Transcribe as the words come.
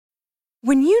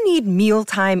When you need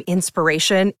mealtime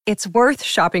inspiration, it's worth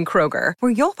shopping Kroger,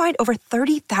 where you'll find over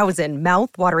 30,000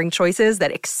 mouth-watering choices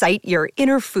that excite your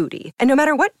inner foodie. And no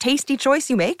matter what tasty choice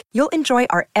you make, you'll enjoy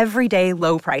our everyday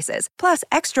low prices, plus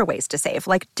extra ways to save,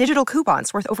 like digital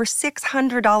coupons worth over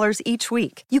 $600 each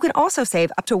week. You can also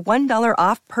save up to $1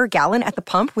 off per gallon at the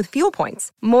pump with fuel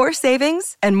points. More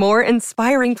savings and more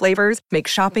inspiring flavors make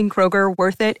shopping Kroger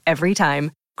worth it every time.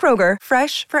 Kroger,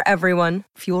 fresh for everyone.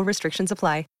 Fuel restrictions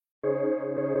apply.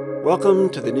 Welcome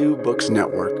to the New Books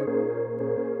Network.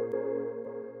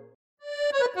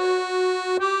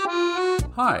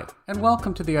 Hi, and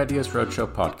welcome to the Ideas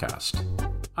Roadshow podcast.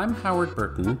 I'm Howard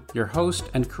Burton, your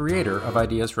host and creator of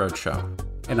Ideas Roadshow,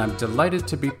 and I'm delighted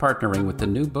to be partnering with the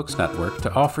New Books Network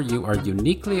to offer you our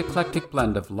uniquely eclectic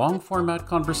blend of long-format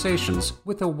conversations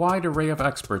with a wide array of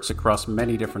experts across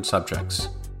many different subjects.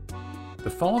 The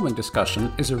following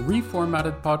discussion is a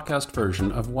reformatted podcast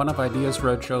version of one of Ideas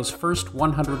Roadshow's first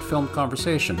 100 film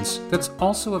conversations that's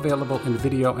also available in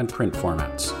video and print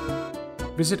formats.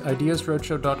 Visit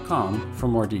ideasroadshow.com for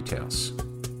more details.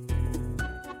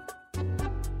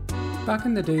 Back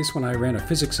in the days when I ran a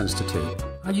physics institute,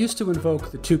 I used to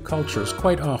invoke the two cultures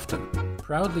quite often,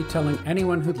 proudly telling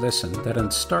anyone who'd listen that in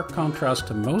stark contrast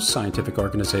to most scientific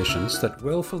organizations that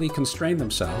willfully constrain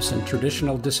themselves in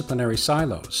traditional disciplinary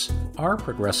silos, our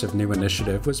progressive new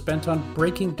initiative was bent on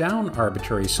breaking down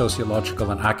arbitrary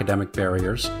sociological and academic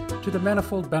barriers to the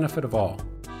manifold benefit of all.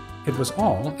 It was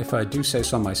all, if I do say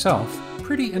so myself,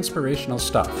 pretty inspirational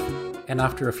stuff, and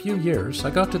after a few years I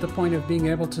got to the point of being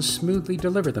able to smoothly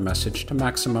deliver the message to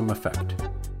maximum effect.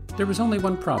 There was only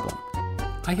one problem.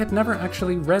 I had never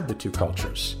actually read The Two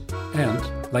Cultures,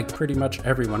 and, like pretty much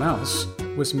everyone else,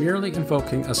 was merely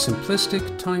invoking a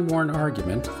simplistic, time-worn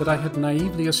argument that I had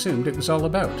naively assumed it was all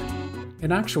about.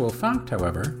 In actual fact,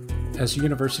 however, as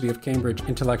University of Cambridge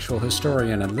intellectual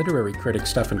historian and literary critic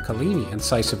Stefan Collini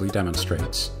incisively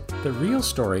demonstrates, the real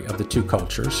story of The Two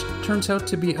Cultures turns out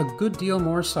to be a good deal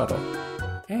more subtle,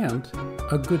 and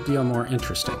a good deal more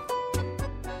interesting.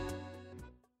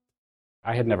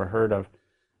 I had never heard of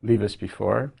Leavis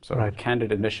before, so right.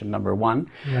 Candid admission number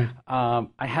one. Right.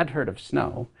 I had heard of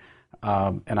Snow,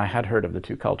 and I had heard of The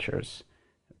Two Cultures,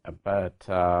 but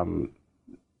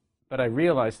I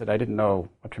realized that I didn't know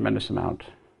a tremendous amount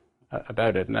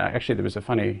about it. And actually, there was a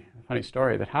funny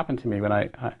story that happened to me when I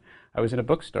was in a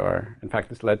bookstore. In fact,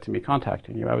 this led to me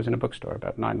contacting you. I was in a bookstore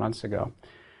about 9 months ago,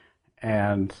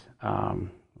 and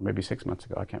maybe 6 months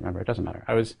ago. I can't remember. It doesn't matter.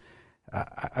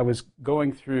 I was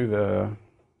going through the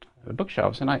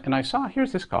bookshelves, and I saw,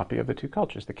 here's this copy of The Two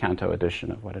Cultures, the Canto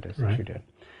edition of what it is that you did.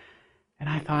 And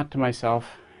I thought to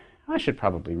myself, I should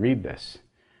probably read this,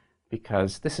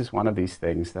 because this is one of these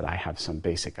things that I have some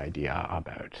basic idea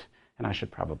about, and I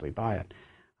should probably buy it.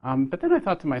 But then I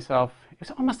thought to myself, it's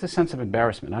almost a sense of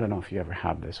embarrassment. I don't know if you ever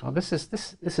have this. Well, this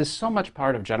is so much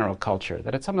part of general culture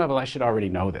that at some level I should already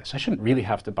know this. I shouldn't really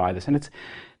have to buy this. And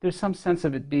there's some sense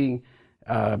of it being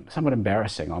somewhat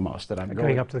embarrassing almost that I'm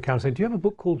going up to the counter saying, do you have a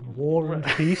book called War and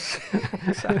Peace?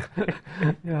 Exactly.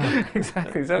 Yeah.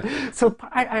 Exactly. So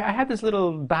I had this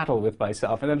little battle with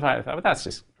myself, and then I thought, well, that's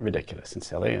just ridiculous and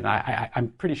silly, and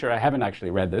I'm pretty sure I haven't actually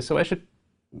read this, so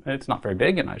it's not very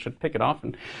big, and I should pick it off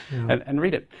and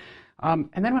read it. And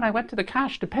then when I went to the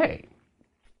cash to pay,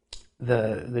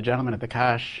 the gentleman at the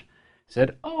cash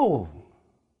said, "Oh,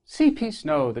 C.P.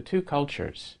 Snow, The Two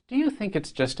Cultures. Do you think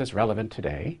it's just as relevant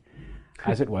today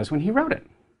as it was when he wrote it?"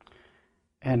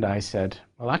 And I said,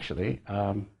 well, actually,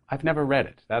 I've never read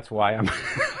it. That's why I'm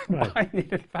buying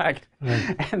it, in fact.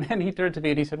 Right. And then he turned to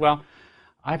me and he said, well,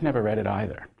 I've never read it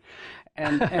either.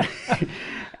 And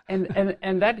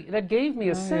that gave me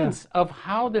a sense of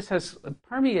how this has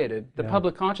permeated the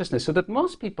public consciousness, so that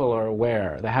most people are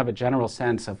aware. They have a general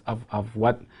sense of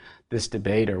what this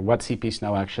debate, or what C.P.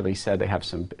 Snow actually said. They have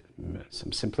some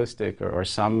simplistic or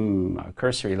some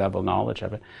cursory level knowledge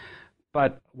of it.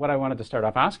 But what I wanted to start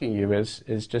off asking you is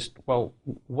just, well,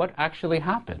 what actually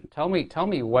happened? Tell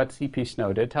me what C.P.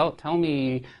 Snow did. Tell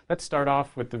me. Let's start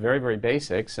off with the very, very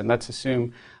basics, and let's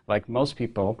assume, like most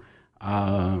people,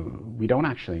 we don't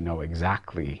actually know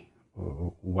exactly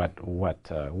what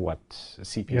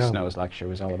C.P. Snow's lecture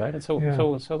was all about. And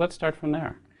so let's start from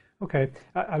there. Okay.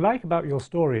 I like about your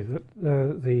story that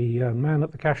the man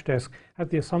at the cash desk had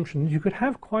the assumption you could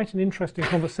have quite an interesting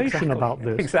conversation about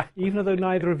this, even though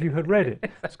neither of you had read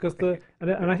it. Because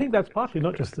and I think that's partly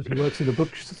not just that he works in a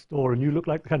bookstore and you look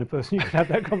like the kind of person you could have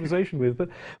that conversation with, but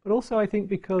also I think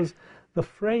because the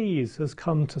phrase has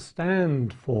come to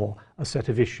stand for a set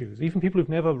of issues. Even people who've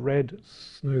never read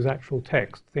Snow's actual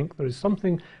text think there is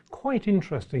something quite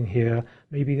interesting here.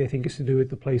 Maybe they think it's to do with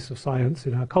the place of science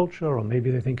in our culture, or maybe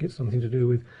they think it's something to do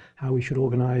with how we should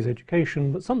organize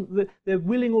education, but they're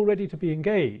willing already to be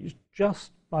engaged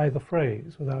just by the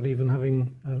phrase without even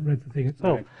having read the thing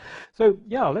itself. Right. So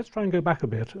yeah, let's try and go back a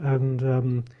bit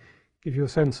and give you a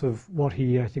sense of what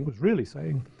he, I think, was really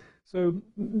saying. So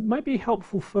it might be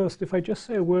helpful first if I just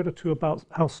say a word or two about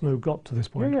how Snow got to this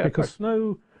point, because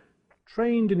Snow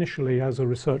trained initially as a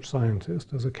research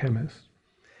scientist, as a chemist,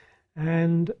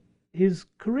 and his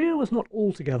career was not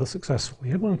altogether successful.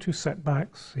 He had one or two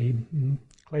setbacks. He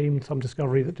claimed some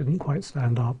discovery that didn't quite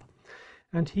stand up,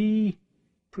 and he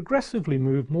progressively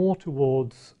moved more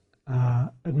towards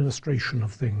administration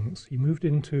of things. He moved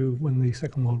into, when the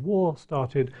Second World War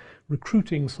started,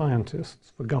 recruiting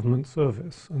scientists for government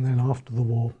service, and then after the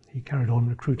war he carried on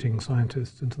recruiting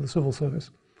scientists into the civil service.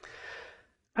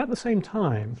 At the same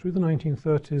time, through the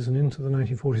 1930s and into the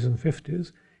 1940s and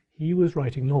 50s, he was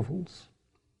writing novels,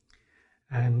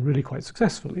 and really quite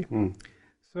successfully.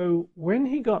 So when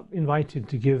he got invited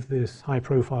to give this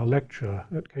high-profile lecture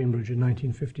at Cambridge in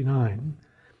 1959,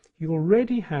 he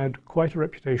already had quite a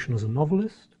reputation as a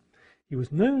novelist. He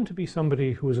was known to be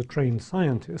somebody who was a trained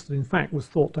scientist, and in fact was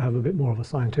thought to have a bit more of a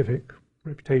scientific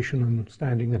reputation and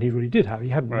standing than he really did have. He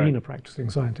hadn't been a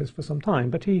practicing scientist for some time,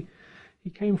 but he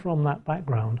came from that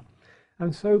background.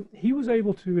 And so he was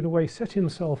able to, in a way, set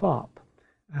himself up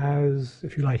as,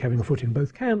 if you like, having a foot in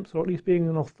both camps, or at least being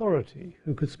an authority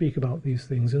who could speak about these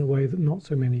things in a way that not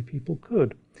so many people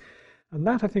could. And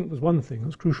that, I think, was one thing,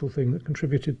 was a crucial thing that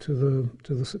contributed to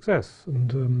the success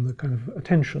and the kind of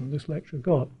attention this lecture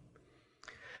got.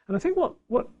 And I think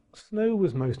what Snow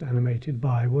was most animated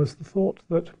by was the thought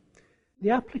that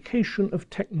the application of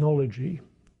technology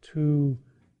to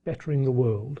bettering the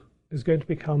world is going to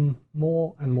become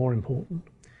more and more important,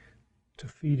 to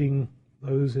feeding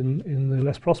those in the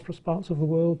less prosperous parts of the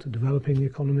world, to developing the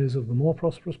economies of the more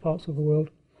prosperous parts of the world,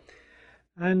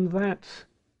 and that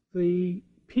the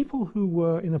people who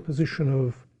were in a position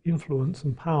of influence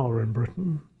and power in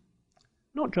Britain,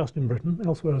 not just in Britain,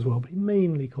 elsewhere as well, but he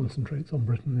mainly concentrates on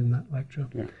Britain in that lecture.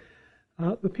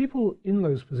 The people in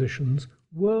those positions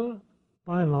were,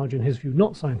 by and large, in his view,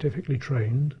 not scientifically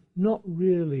trained, not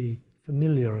really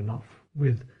familiar enough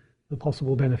with the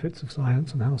possible benefits of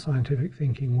science and how scientific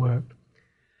thinking worked.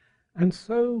 And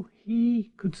so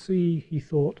he could see, he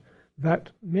thought,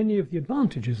 that many of the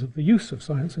advantages of the use of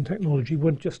science and technology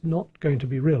were just not going to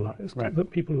be realized, that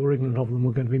people who were ignorant of them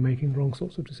were going to be making the wrong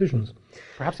sorts of decisions.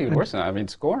 Perhaps even worse than that, I mean,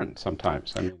 scorned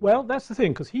sometimes. Well, that's the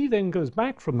thing, because he then goes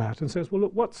back from that and says, well,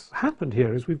 look, what's happened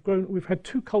here is we've had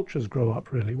two cultures grow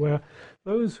up, really, where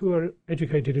those who are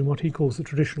educated in what he calls the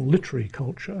traditional literary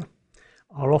culture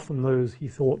are often those he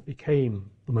thought became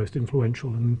the most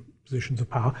influential in positions of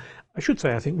power. I should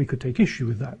say I think we could take issue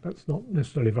with that. That's not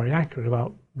necessarily very accurate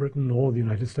about Britain or the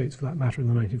United States for that matter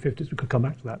in the 1950s. We could come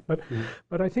back to that.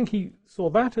 But I think he saw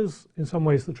that as, in some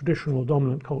ways, the traditional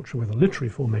dominant culture with a literary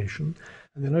formation.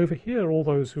 And then over here, all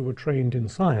those who were trained in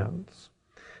science.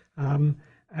 And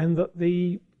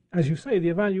that as you say, the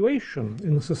evaluation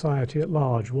in the society at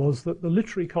large was that the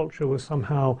literary culture was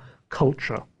somehow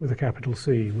culture, with a capital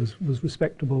C, was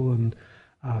respectable and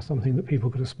something that people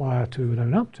could aspire to and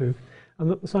own up to, and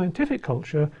that the scientific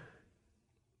culture,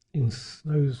 in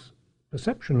Snow's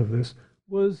perception of this,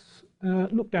 was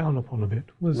looked down upon a bit,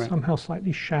 was somehow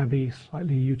slightly shabby,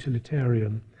 slightly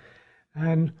utilitarian.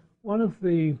 And one of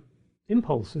the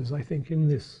impulses, I think, in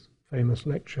this famous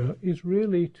lecture is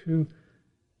really to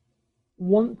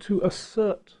want to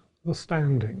assert the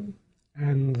standing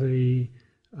and the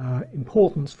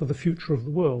importance for the future of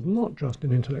the world, not just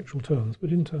in intellectual terms, but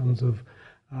in terms of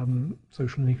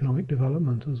social and economic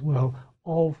development as well,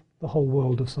 of the whole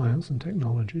world of science and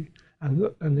technology,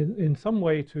 and in some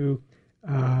way to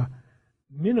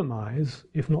minimize,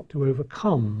 if not to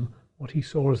overcome, what he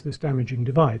saw as this damaging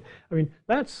divide. I mean,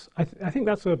 I think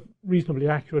that's a reasonably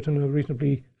accurate and a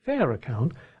reasonably fair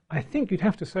account. I think you'd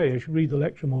have to say, as you read the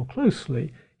lecture more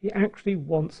closely, he actually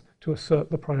wants to assert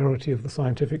the priority of the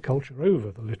scientific culture over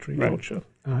the literary culture.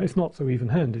 It's not so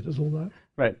even-handed as all that.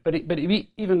 Right, but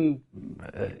even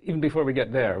before we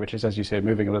get there, which is, as you say,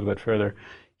 moving a little bit further,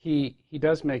 he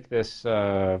does make this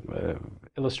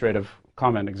illustrative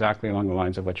comment exactly along the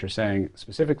lines of what you're saying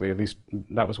specifically. At least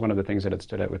that was one of the things that had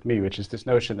stood out with me, which is this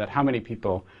notion that how many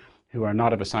people who are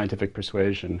not of a scientific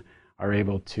persuasion are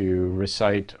able to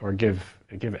recite or give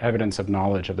evidence of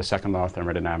knowledge of the second law of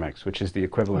thermodynamics, which is the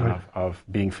equivalent of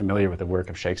being familiar with the work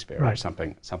of Shakespeare or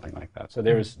something like that. So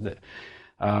there's the,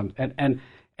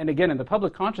 and And again, in the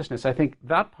public consciousness, I think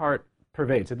that part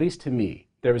pervades, at least to me.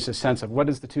 There was a sense of what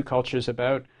is the two cultures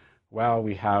about? Well,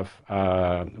 we have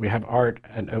art,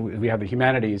 and we have the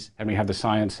humanities, and we have the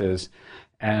sciences.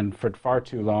 And for far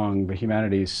too long, the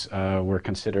humanities were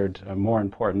considered more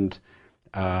important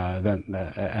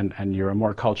and you're a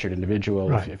more cultured individual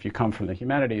right. if you come from the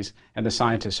humanities, and the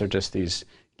scientists are just these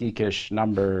geekish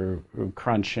number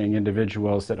crunching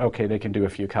individuals that, okay, they can do a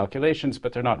few calculations,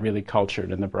 but they're not really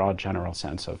cultured in the broad general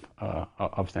sense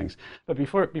of things. But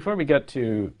before we get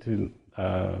to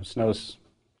Snow's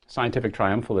scientific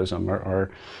triumphalism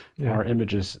or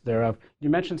images thereof, you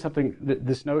mentioned something,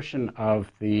 this notion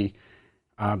of the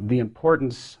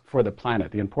importance for the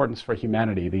planet, the importance for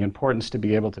humanity, the importance to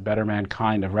be able to better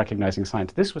mankind of recognizing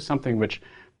science. This was something which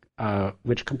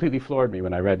completely floored me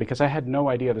when I read, because I had no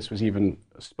idea this was even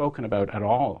spoken about at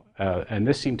all. And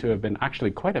this seemed to have been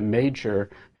actually quite a major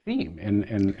theme in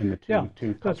the two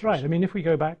cultures. That's right. I mean, if we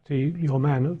go back to your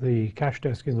man at the cash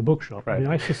desk in the bookshop, right. I mean,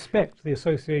 I suspect the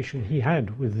association he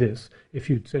had with this, if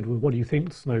you'd said, well, what do you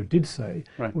think Snow did say,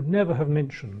 right. would never have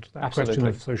mentioned that absolutely. Question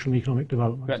of social and economic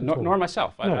development. Nor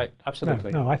myself. No,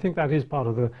 absolutely. No, I think that is part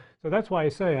of the... So that's why I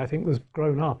say I think there's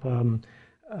grown up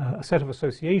a set of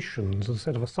associations, a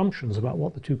set of assumptions about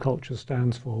what the two cultures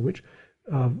stands for, which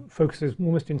focuses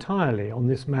almost entirely on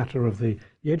this matter of the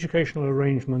educational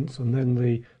arrangements and then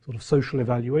the sort of social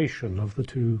evaluation of the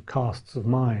two casts of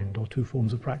mind or two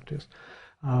forms of practice.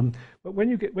 But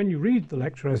when you read the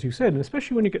lecture, as you said, and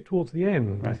especially when you get towards the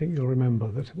end, right. I think you'll remember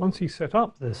that once he set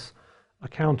up this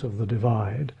account of the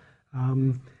divide,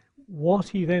 what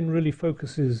he then really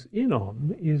focuses in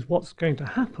on is what's going to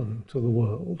happen to the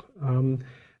world.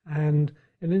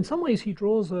 And in some ways he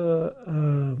draws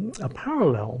a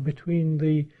parallel between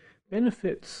the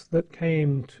benefits that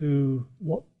came to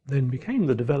what then became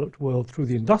the developed world through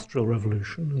the Industrial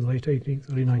Revolution in the late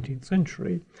 18th, early 19th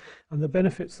century, and the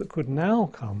benefits that could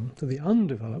now come to the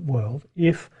undeveloped world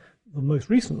if the most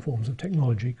recent forms of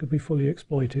technology could be fully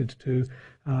exploited to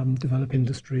develop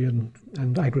industry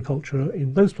and agriculture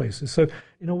in those places. So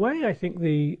in a way, I think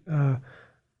the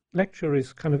lecture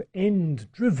is kind of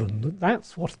end-driven.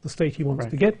 That's what the state he wants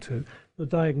right. to get to. The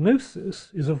diagnosis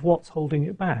is of what's holding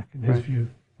it back, in his right. view.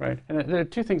 Right. And there are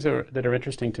two things that are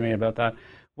interesting to me about that.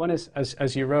 One is,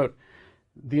 as you wrote,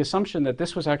 the assumption that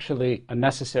this was actually a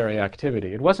necessary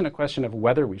activity. It wasn't a question of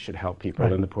whether we should help people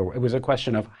right. in the poor. It was a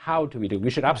question of how do we do it. We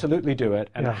should absolutely do it,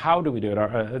 and how do we do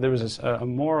it? There was a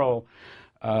moral...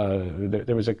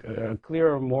 there was a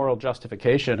clear moral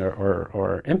justification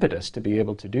or impetus to be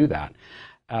able to do that.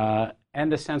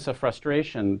 And a sense of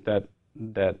frustration that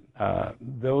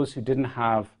those who didn't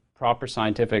have proper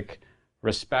scientific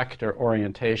respect or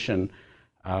orientation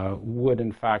would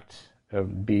in fact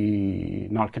be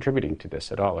not contributing to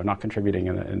this at all, or not contributing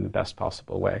in the best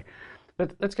possible way.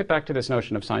 But let's get back to this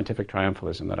notion of scientific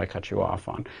triumphalism that I cut you off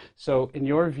on. So in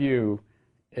your view,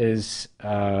 is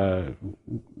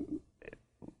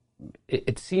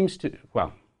it seems to,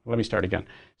 well, let me start again.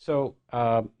 So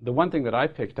the one thing that I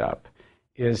picked up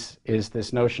is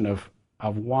this notion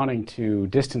of wanting to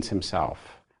distance himself,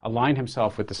 align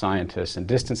himself with the scientists and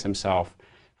distance himself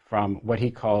from what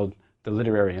he called the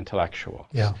literary intellectuals,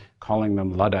 calling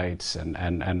them Luddites and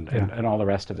all the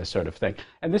rest of this sort of thing.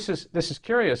 And this is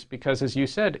curious because, as you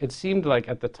said, it seemed like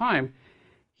at the time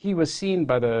he was seen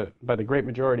by the great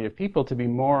majority of people to be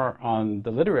more on the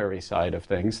literary side of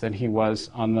things than he was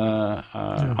on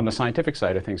the scientific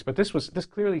side of things. But this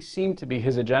clearly seemed to be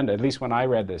his agenda, at least when I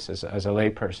read this as a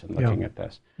layperson looking at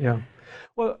this. Yeah.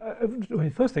 Well,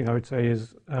 the first thing I would say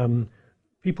is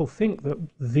people think that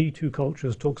the two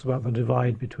cultures talks about the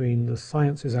divide between the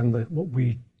sciences and what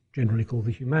we generally call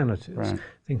the humanities, right.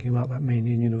 Thinking about that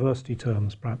mainly in university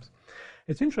terms, perhaps.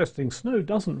 It's interesting, Snow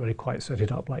doesn't really quite set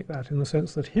it up like that, in the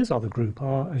sense that his other group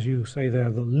are, as you say there,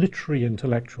 the literary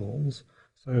intellectuals.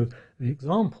 So the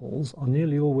examples are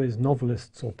nearly always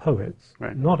novelists or poets,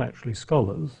 right. Not actually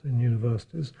scholars in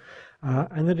universities,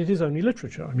 and that it is only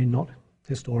literature. I mean, not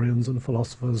historians and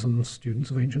philosophers and students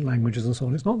of ancient languages and so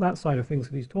on. It's not that side of things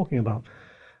that he's talking about.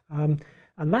 And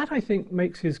that, I think,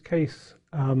 makes his case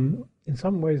in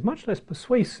some ways much less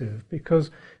persuasive,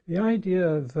 because the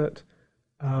idea that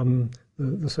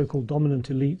the so-called dominant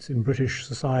elites in British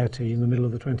society in the middle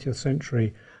of the 20th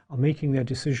century are making their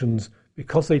decisions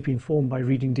because they've been formed by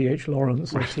reading D.H.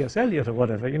 Lawrence or C.S. Eliot or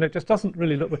whatever, it just doesn't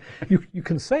really look... You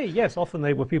can say, yes, often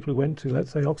they were people who went to,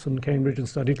 let's say, Oxford and Cambridge and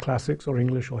studied classics or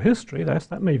English or history.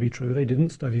 That may be true. They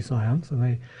didn't study science, and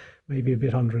they may be a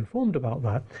bit underinformed about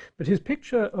that. But his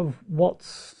picture of what's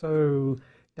so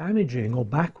damaging or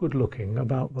backward-looking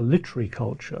about the literary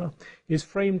culture is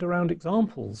framed around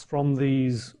examples from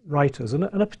these writers, and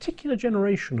a particular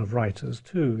generation of writers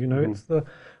too. You know, it's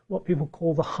what people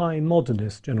call the high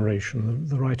modernist generation,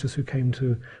 the writers who came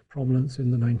to prominence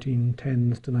in the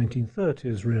 1910s to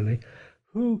 1930s, really,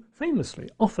 who famously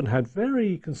often had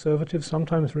very conservative,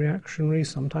 sometimes reactionary,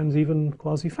 sometimes even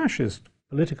quasi-fascist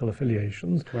political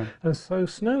affiliations. Right. And so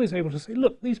Snow is able to say,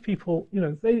 look, these people, you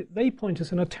know, they point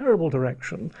us in a terrible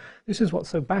direction. This is what's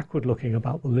so backward-looking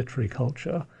about the literary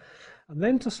culture. And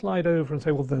then to slide over and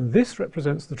say, well, then this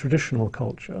represents the traditional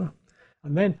culture.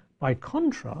 And then, by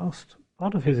contrast,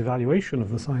 part of his evaluation of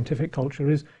the scientific culture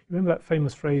is, you remember that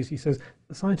famous phrase, he says,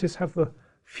 the scientists have the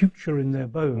future in their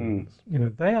bones. You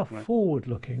know, they are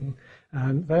forward-looking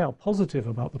and they are positive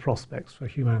about the prospects for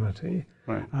humanity.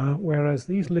 Right. Whereas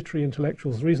these literary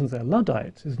intellectuals, the reasons they're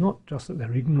Luddites is not just that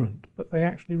they're ignorant, but they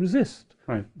actually resist.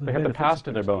 Right. They have the past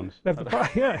in their bones. They have the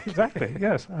yeah, exactly.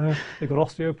 Yes. They've got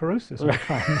osteoporosis all the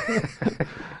time.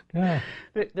 Yeah.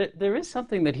 There is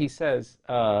something that he says.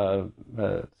 So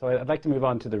I'd like to move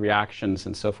on to the reactions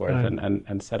and so forth,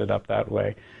 and set it up that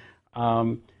way.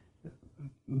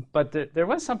 But there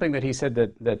was something that he said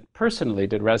that personally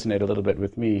did resonate a little bit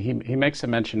with me. He makes a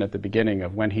mention at the beginning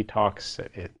of when he talks,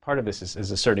 part of this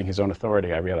is asserting his own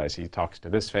authority. I realize he talks to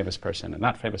this famous person and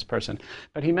that famous person.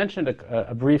 But he mentioned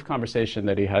a brief conversation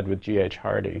that he had with G.H.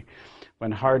 Hardy,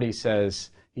 when Hardy says,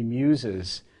 he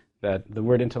muses that the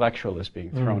word intellectual is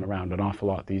being thrown around an awful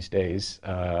lot these days.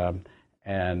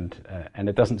 And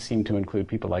it doesn't seem to include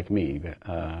people like me,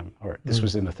 or this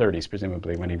was in the 30s,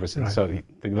 presumably, when he was, so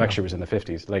the lecture was in the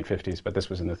 50s, late 50s, but this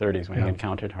was in the 30s when he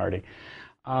encountered Hardy.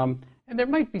 And there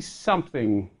might be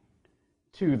something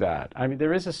to that. I mean,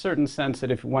 there is a certain sense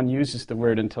that if one uses the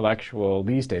word intellectual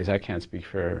these days, I can't speak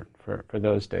for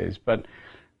those days, but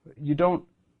you don't,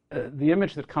 the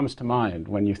image that comes to mind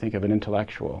when you think of an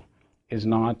intellectual is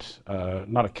not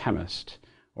a chemist,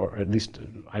 or at least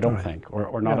I don't think,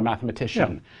 or not a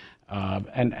mathematician.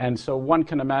 And so one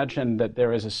can imagine that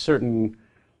there is a certain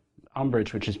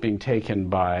umbrage which is being taken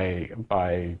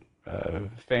by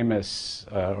famous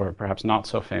or perhaps not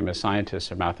so famous scientists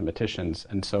or mathematicians.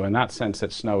 And so in that sense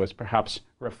that Snow is perhaps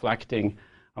reflecting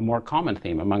a more common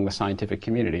theme among the scientific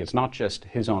community. It's not just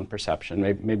his own perception.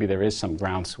 Maybe there is some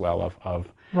groundswell of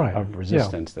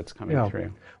resistance that's coming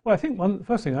through. Well, I think the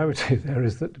first thing I would say there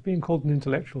is that being called an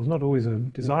intellectual is not always a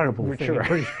desirable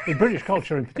thing. In British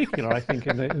culture in particular, I think,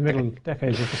 in the middle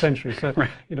decades of the century. So,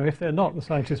 you know, if they're not, the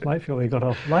scientists might feel they got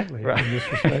off lightly in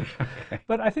this respect.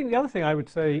 But I think the other thing I would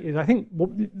say is I think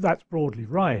that's broadly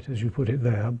right, as you put it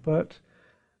there. But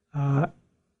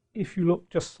if you look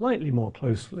just slightly more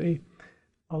closely,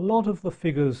 a lot of the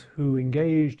figures who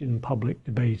engaged in public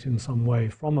debate in some way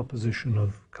from a position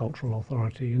of cultural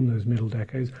authority in those middle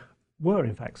decades were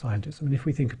in fact scientists. I mean, if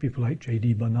we think of people like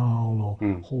J.D. Bernal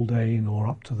or Haldane, or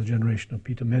up to the generation of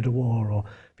Peter Medawar or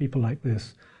people like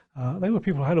this, they were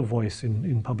people who had a voice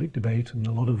in public debate and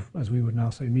a lot of, as we would now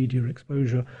say, media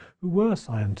exposure, who were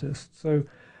scientists. So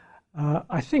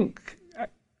I think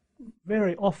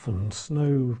very often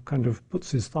Snow kind of puts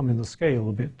his thumb in the scale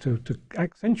a bit to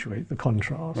accentuate the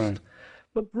contrast. Right.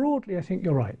 But broadly, I think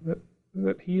you're right,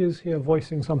 that he is here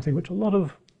voicing something which a lot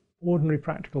of ordinary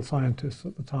practical scientists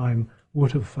at the time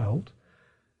would have felt.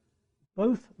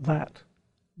 Both that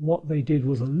what they did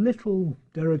was a little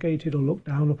derogated or looked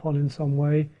down upon in some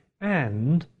way,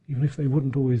 and, even if they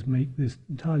wouldn't always make this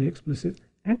entirely explicit,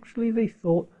 actually they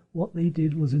thought what they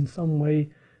did was in some way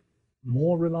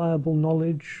more reliable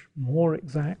knowledge, more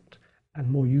exact, and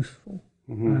more useful.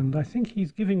 And I think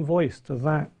he's giving voice to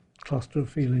that cluster of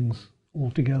feelings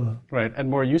altogether. Right, and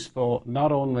more useful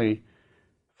not only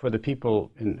for the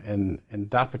people in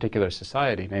that particular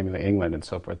society, namely England and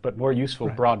so forth, but more useful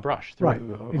broad brush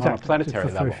on a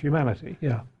planetary level. For humanity,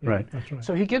 right. That's right.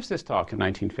 So he gives this talk in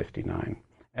 1959,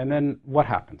 and then what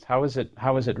happens? How is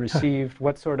it received?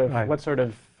 What sort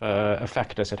of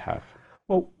effect does it have?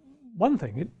 Well, one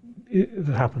thing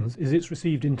that happens is it's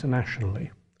received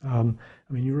internationally. I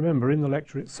mean, you remember in the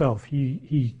lecture itself,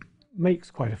 he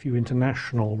makes quite a few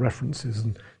international references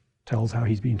and tells how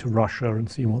he's been to Russia and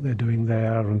seen what they're doing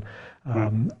there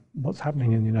and what's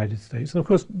happening in the United States. And of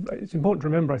course, it's important to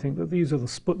remember, I think, that these are the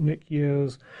Sputnik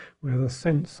years where the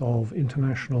sense of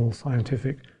international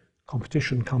scientific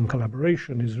competition come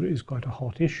collaboration is quite a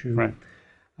hot issue. Right.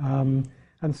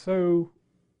 And so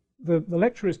the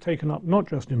lecture is taken up not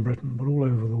just in Britain, but all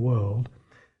over the world,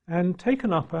 and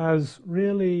taken up as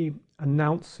really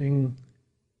announcing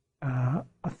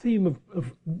a theme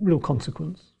of real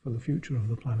consequence for the future of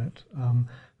the planet.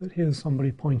 That here's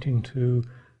somebody pointing to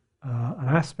an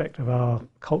aspect of our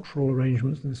cultural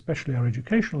arrangements, and especially our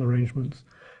educational arrangements,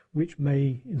 which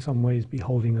may in some ways be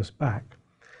holding us back.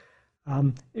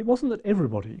 It wasn't that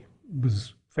everybody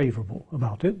was favourable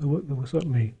about it. There were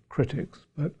certainly critics,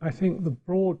 but I think the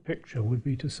broad picture would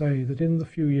be to say that in the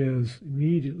few years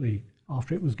immediately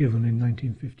after it was given in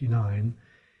 1959,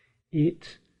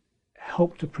 it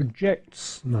helped to project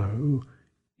Snow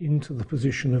into the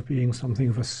position of being something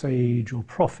of a sage or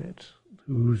prophet,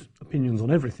 whose opinions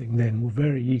on everything then were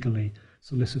very eagerly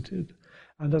solicited.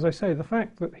 And as I say, the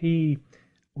fact that he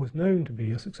was known to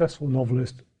be a successful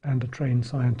novelist and a trained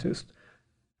scientist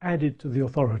added to the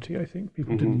authority. I think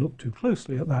people didn't look too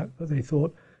closely at that, but they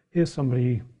thought, here's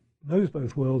somebody who knows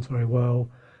both worlds very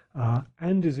well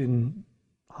and is in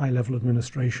high-level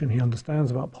administration. He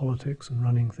understands about politics and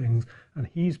running things, and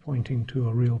he's pointing to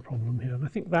a real problem here. And I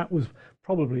think that was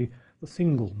probably the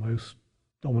single most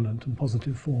dominant and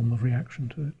positive form of reaction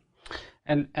to it.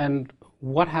 And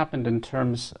what happened in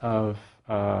terms of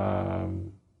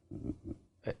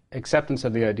acceptance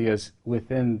of the ideas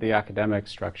within the academic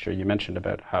structure? You mentioned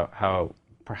about how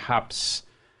perhaps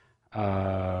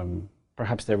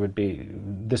there would be,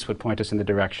 this would point us in the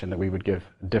direction that we would give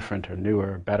different or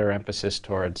newer, better emphasis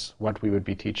towards what we would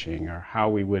be teaching, or how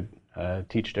we would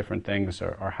teach different things,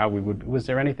 or how we would, was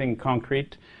there anything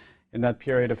concrete in that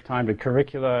period of time? Did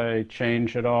curricula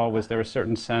change at all? Was there a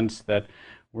certain sense that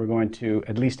we're going to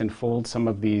at least enfold some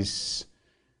of these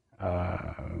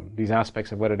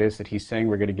aspects of what it is that he's saying?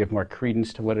 We're going to give more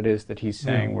credence to what it is that he's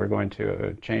saying. We're going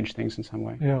to change things in some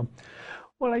way. Yeah.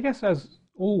 Well, I guess as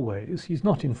always, he's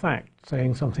not in fact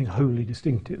saying something wholly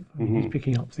distinctive. I mean, he's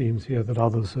picking up themes here that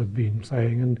others have been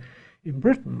saying. And in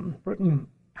Britain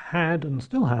had and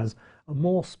still has a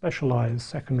more specialized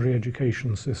secondary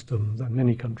education system than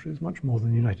many countries, much more than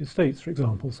the United States, for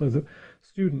example, so that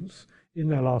students in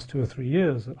their last 2 or 3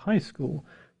 years at high school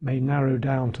may narrow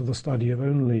down to the study of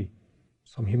only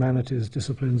some humanities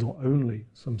disciplines or only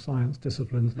some science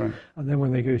disciplines. Right. And then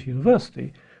when they go to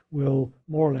university, will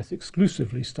more or less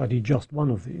exclusively study just one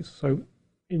of these. So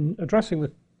in addressing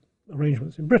the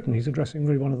arrangements in Britain, he's addressing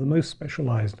really one of the most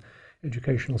specialized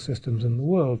educational systems in the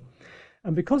world.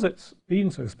 And because it's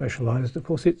been so specialized, of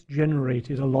course, it's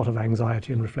generated a lot of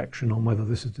anxiety and reflection on whether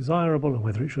this is desirable and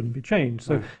whether it shouldn't be changed.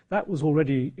 So that was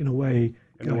already, in a way,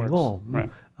 going on. Right.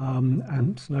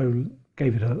 And Snow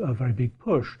gave it a very big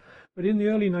push. But in the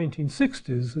early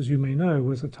 1960s, as you may know,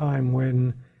 was a time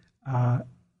when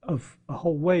of a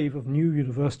whole wave of new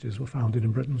universities were founded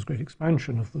in Britain. There was great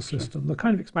expansion of the system, the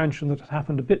kind of expansion that had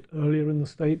happened a bit earlier in the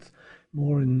States,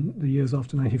 more in the years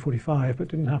after 1945, but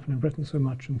didn't happen in Britain so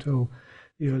much until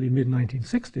the early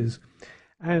mid-1960s.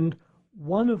 And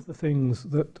one of the things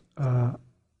that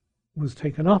was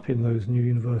taken up in those new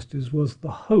universities was the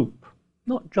hope,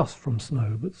 not just from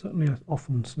Snow, but certainly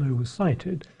often Snow was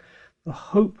cited, the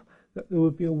hope that there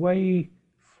would be a way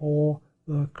for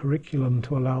the curriculum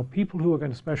to allow people who are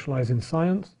going to specialize in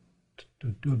science to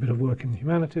do a bit of work in the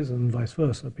humanities, and vice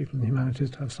versa, people in the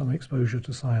humanities to have some exposure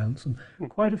to science. And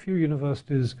quite a few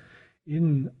universities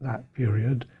in that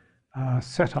period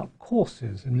set up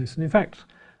courses in this. And in fact,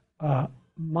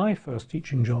 my first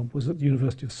teaching job was at the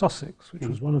University of Sussex, which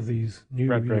was one of these new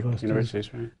red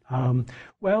universities. Right?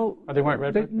 Well, they weren't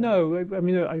red brick? No, I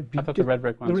mean, I thought the red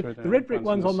brick ones were the red brick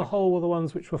ones on the whole were the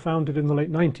ones which were founded in the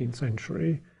late 19th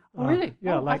century. Oh, really?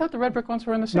 Yeah. I thought the red brick ones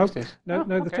were in the 60s. No,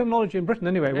 the terminology in Britain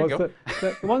anyway was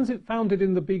that the ones that founded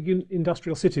in the big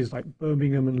industrial cities like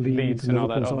Birmingham and Leeds and all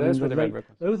that. Those were the red brick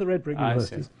ones. Those were the red brick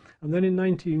universities. And then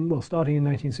starting in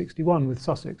 1961 with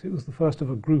Sussex, it was the first of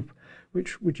a group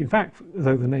which in fact,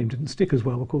 though the name didn't stick as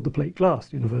well, were called the plate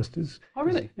glass universities. Oh,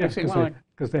 really? Yes,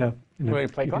 because they're, you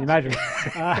can imagine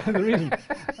the reason.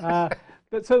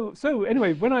 But so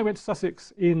anyway, when I went to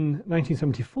Sussex in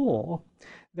 1974,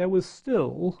 there was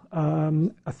still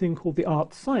a thing called the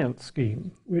Art Science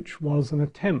Scheme, which was an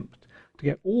attempt to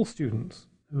get all students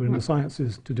who were in the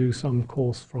sciences to do some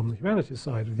course from the humanities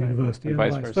side of the university and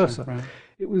vice versa. Right.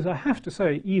 It was, I have to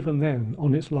say, even then,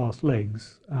 on its last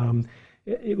legs,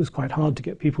 it was quite hard to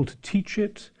get people to teach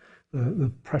it.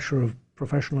 The pressure of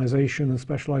professionalization and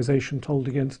specialization told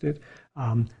against it.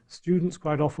 Students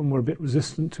quite often were a bit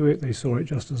resistant to it. They saw it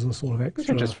just as a sort of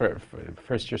extra. Just for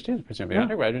first-year students, presumably.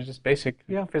 Undergraduates, just basic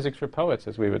physics for poets,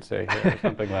 as we would say here, or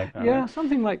something like that. Yeah, right?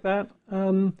 Something like that.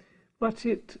 But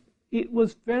it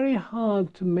was very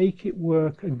hard to make it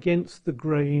work against the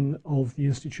grain of the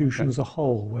institution as a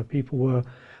whole, where people were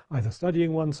either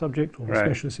studying one subject or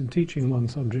specialists in teaching one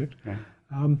subject. Right.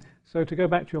 So to go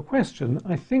back to your question,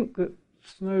 I think that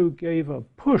Snow gave a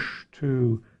push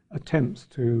to attempts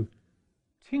to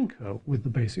tinker with the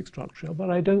basic structure, but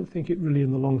I don't think it really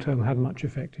in the long term had much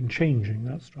effect in changing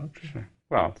that structure. Sure.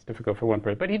 Well, it's difficult for one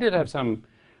person, but he did have some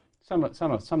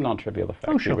non-trivial effect.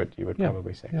 Oh, sure. You would yeah.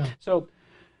 probably say. Yeah. So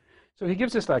he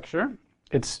gives this lecture.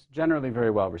 It's generally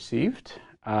very well received,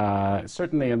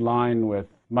 certainly in line with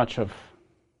much of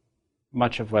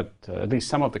what at least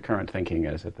some of the current thinking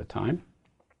is at the time.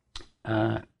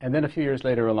 And then a few years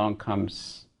later along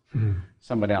comes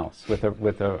someone else with a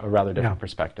rather different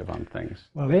perspective on things.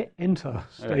 Well, they enter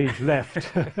stage left,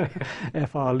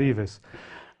 F.R. Leavis.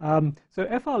 So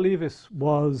F.R. Leavis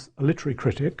was a literary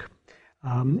critic.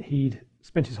 He'd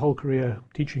spent his whole career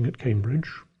teaching at Cambridge,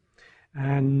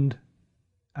 and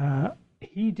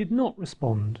he did not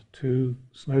respond to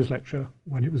Snow's lecture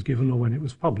when it was given or when it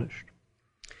was published.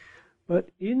 But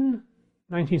in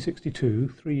 1962,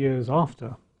 3 years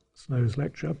after Snow's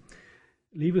lecture,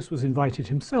 Leavis was invited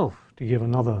himself to give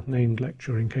another named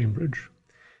lecture in Cambridge,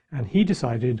 and he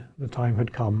decided the time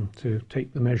had come to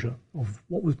take the measure of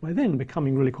what was by then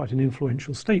becoming really quite an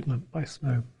influential statement by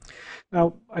Snow.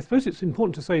 Now, I suppose it's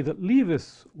important to say that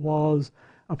Leavis was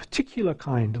a particular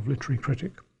kind of literary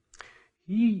critic.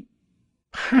 He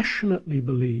passionately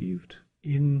believed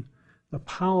in the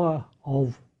power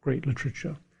of great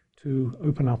literature to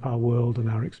open up our world and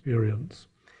our experience,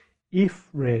 if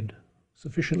read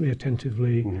sufficiently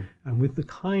attentively and with the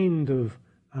kind of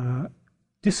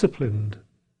disciplined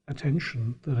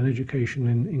attention that an education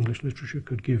in English literature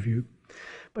could give you.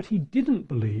 But he didn't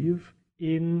believe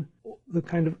in the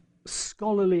kind of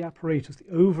scholarly apparatus,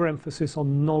 the overemphasis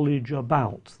on knowledge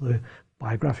about the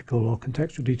biographical or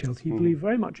contextual details. He believed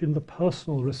very much in the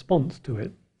personal response to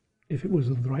it, if it was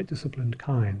of the right disciplined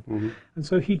kind. And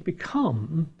so he'd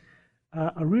become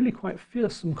a really quite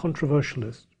fearsome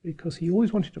controversialist, because he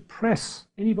always wanted to press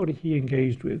anybody he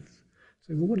engaged with,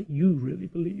 say, well, what do you really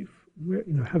believe?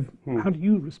 How do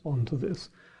you respond to this?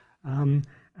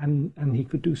 And he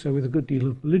could do so with a good deal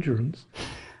of belligerence.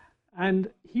 And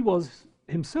he was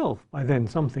himself by then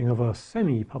something of a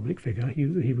semi-public figure.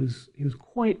 He was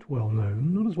quite well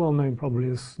known, not as well known probably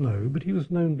as Snow, but he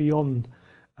was known beyond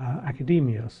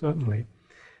academia, certainly.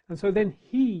 And so then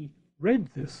he read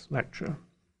this lecture,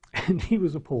 and he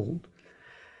was appalled.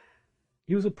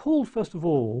 He was appalled, first of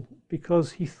all,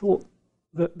 because he thought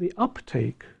that the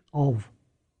uptake of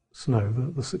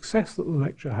Snow, the success that the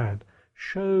lecture had,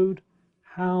 showed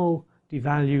how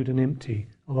devalued and empty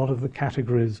a lot of the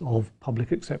categories of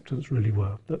public acceptance really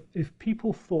were. That if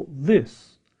people thought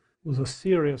this was a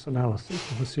serious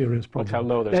analysis of a serious problem, how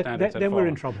low their standards had then we're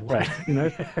in fallen.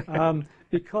 trouble,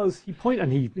 because he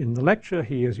in the lecture,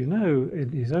 he, as you know, in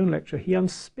his own lecture, he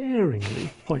unsparingly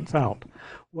points out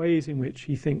ways in which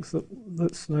he thinks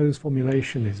that Snow's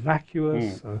formulation is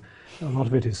vacuous. A lot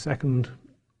of it is second,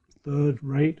 third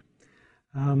rate,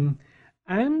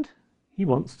 and he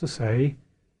wants to say,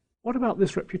 what about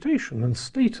this reputation and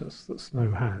status that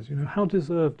Snow has? How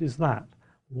deserved is that?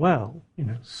 Well,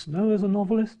 Snow as a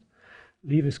novelist,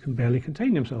 Leavis can barely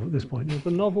contain himself at this point. The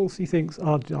novels, he thinks,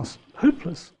 are just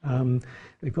hopeless.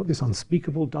 They've got this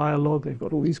unspeakable dialogue. They've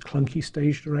got all these clunky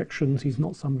stage directions. He's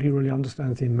not somebody who really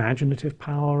understands the imaginative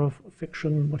power of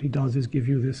fiction. What he does is give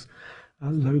you this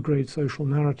low-grade social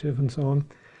narrative and so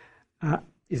on.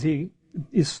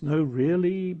 Is Snow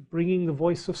really bringing the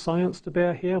voice of science to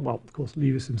bear here? Well, of course,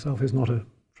 Leavis himself is not a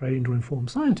trained or informed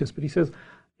scientist, but he says,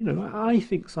 I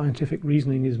think scientific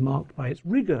reasoning is marked by its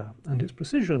rigor and its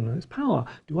precision and its power.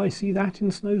 Do I see that in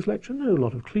Snow's lecture? No, a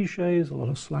lot of cliches, a lot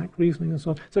of slack reasoning and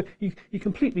so on. So he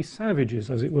completely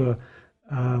savages, as it were,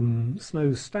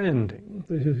 Snow's standing,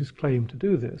 his claim to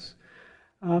do this.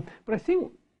 But I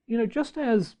think, just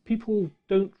as people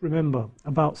don't remember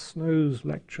about Snow's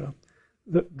lecture,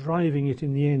 that driving it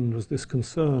in the end was this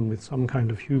concern with some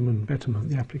kind of human betterment,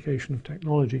 the application of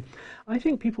technology. I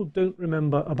think people don't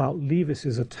remember about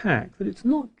Leavis's attack, that it's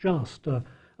not just a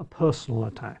personal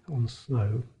attack on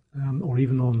Snow, or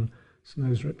even on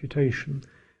Snow's reputation,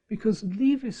 because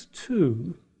Leavis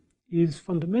too is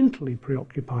fundamentally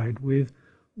preoccupied with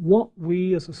what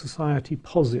we as a society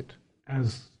posit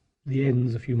as the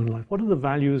ends of human life. What are the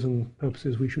values and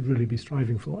purposes we should really be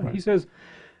striving for? And he says,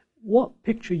 what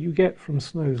picture you get from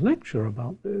Snow's lecture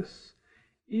about this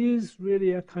is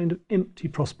really a kind of empty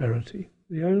prosperity.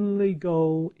 The only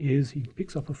goal is, he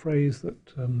picks up a phrase that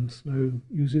Snow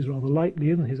uses rather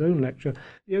lightly in his own lecture,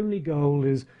 the only goal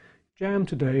is jam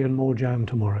today and more jam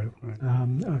tomorrow.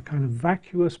 A kind of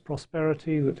vacuous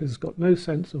prosperity that has got no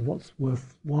sense of what's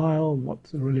worthwhile,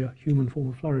 what's really a human form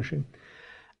of flourishing.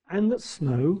 And that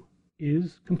Snow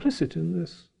is complicit in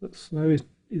this, that Snow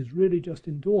is really just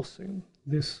endorsing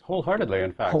this wholeheartedly,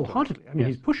 in fact. Wholeheartedly. I mean,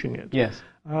 he's pushing it. Yes.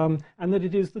 And that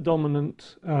it is the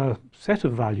dominant set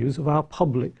of values of our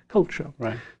public culture.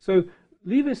 Right. So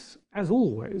Leavis, as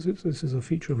always, this is a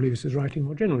feature of Leavis's writing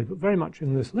more generally, but very much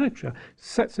in this lecture,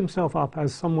 sets himself up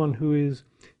as someone who is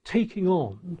taking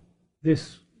on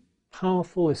this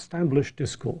powerful, established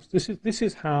discourse. This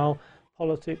is how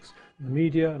politics, the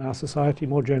media, and our society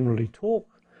more generally talk.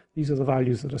 These are the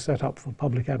values that are set up for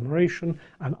public admiration,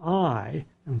 and Leavis,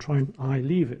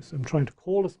 am trying to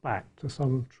call us back to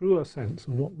some truer sense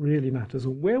of what really matters.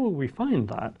 And where will we find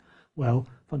that? Well,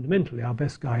 fundamentally, our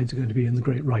best guides are going to be in the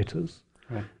great writers.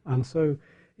 Right. And so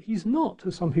he's not,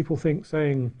 as some people think,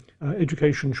 saying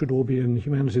education should all be in the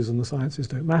humanities and the sciences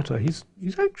don't matter. He's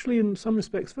actually, in some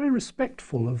respects, very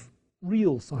respectful of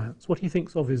real science. What he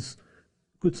thinks of is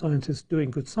good scientists doing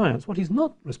good science. What he's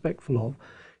not respectful of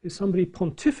is somebody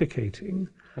pontificating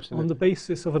on the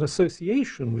basis of an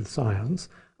association with science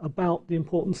about the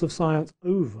importance of science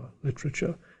over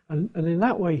literature. And in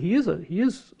that way, he is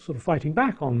sort of fighting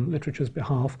back on literature's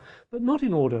behalf, but not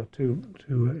in order to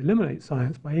eliminate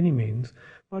science by any means,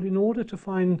 but in order to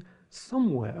find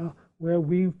somewhere where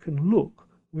we can look,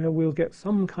 where we'll get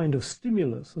some kind of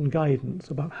stimulus and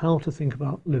guidance about how to think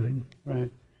about living.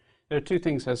 Right. There are two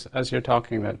things as you're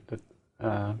talking that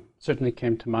certainly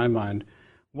came to my mind.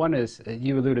 One is,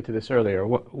 you alluded to this earlier,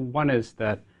 one is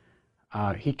that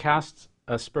he casts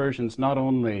aspersions not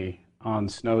only on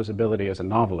Snow's ability as a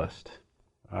novelist,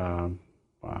 for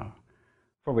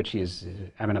which he is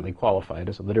eminently qualified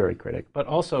as a literary critic, but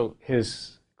also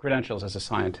his credentials as a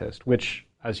scientist, which,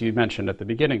 as you mentioned at the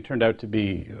beginning, turned out to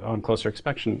be, on closer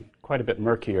inspection, quite a bit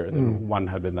murkier than one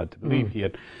had been led to believe. He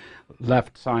had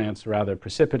left science rather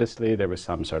precipitously. There was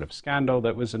some sort of scandal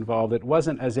that was involved. It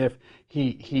wasn't as if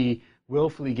he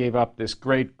willfully gave up this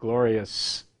great,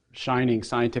 glorious, shining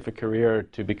scientific career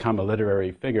to become a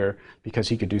literary figure because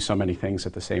he could do so many things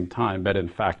at the same time. But in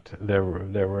fact, there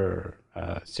were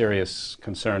serious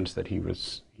concerns that he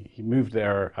moved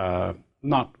there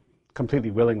not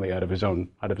completely willingly out of his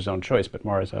own choice, but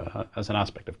more as an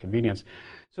aspect of convenience.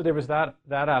 So there was that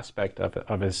aspect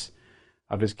of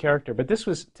his character. But this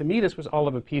was all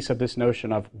of a piece of this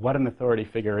notion of what an authority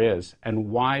figure is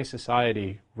and why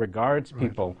society regards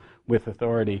people with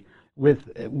authority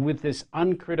with this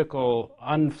uncritical,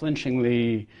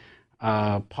 unflinchingly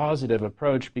positive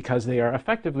approach, because they are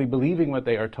effectively believing what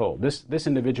they are told. This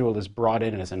individual is brought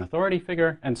in as an authority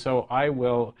figure, and so I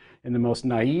will, in the most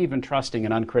naive and trusting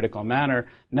and uncritical manner,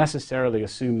 necessarily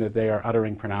assume that they are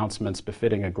uttering pronouncements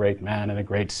befitting a great man and a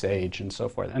great sage and so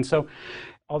forth. And so,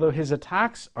 although his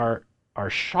attacks are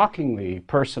shockingly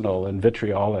personal and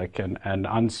vitriolic and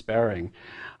unsparing,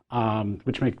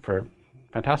 which make for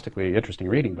fantastically interesting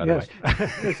reading, by the way.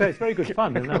 It's very good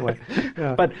fun in that way.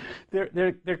 Yeah. But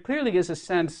there clearly is a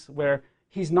sense where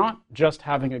he's not just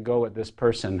having a go at this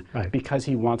person because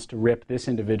he wants to rip this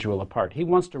individual apart. He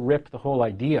wants to rip the whole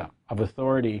idea of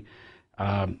authority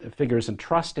figures and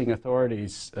trusting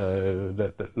authorities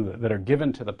that are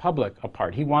given to the public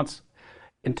apart. He wants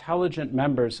intelligent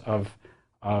members of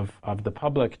the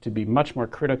public to be much more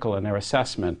critical in their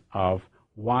assessment of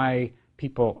why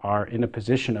people are in a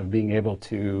position of being able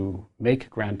to make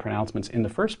grand pronouncements in the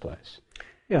first place.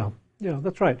 Yeah,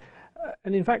 that's right.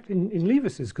 And in fact, in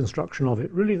Leavis's construction of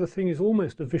it, really the thing is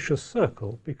almost a vicious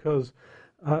circle, because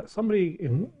somebody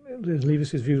in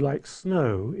Leavis's view, like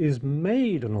Snow, is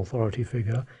made an authority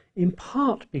figure in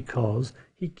part because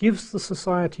he gives the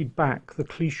society back the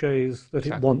cliches that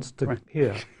it wants to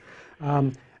hear.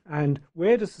 And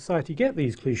where does society get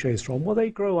these cliches from? Well, they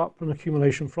grow up from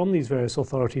accumulation from these various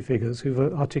authority figures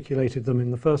who've articulated them in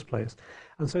the first place.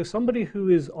 And so somebody who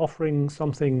is offering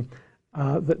something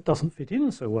that doesn't fit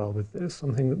in so well with this,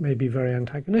 something that may be very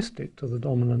antagonistic to the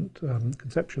dominant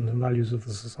conceptions and values of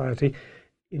the society,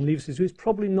 in Leavis's view, is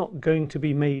probably not going to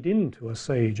be made into a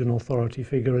sage, an authority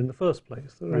figure in the first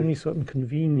place. There are only certain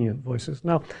convenient voices.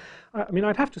 Now, I mean,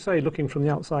 I'd have to say, looking from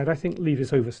the outside, I think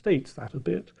Leavis overstates that a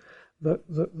bit. That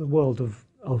the world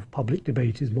of public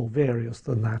debate is more various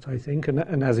than that, I think,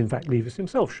 and as in fact Leavis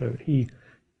himself showed, he,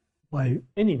 by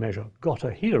any measure, got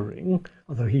a hearing,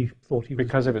 although he thought he was...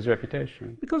 Because of his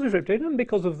reputation. Because of his reputation, and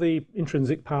because of the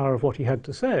intrinsic power of what he had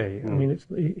to say. I mean,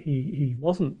 he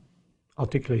wasn't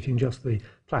articulating just the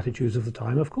platitudes of the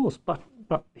time, of course, but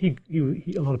he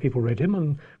a lot of people read him,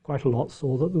 and quite a lot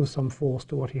saw that there was some force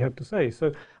to what he had to say.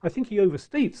 So I think he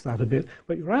overstates that a bit,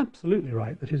 but you're absolutely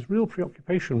right that his real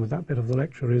preoccupation with that bit of the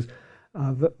lecture is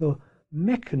that the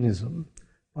mechanism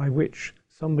by which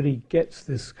somebody gets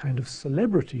this kind of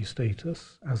celebrity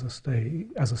status as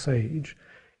a sage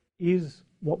is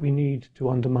what we need to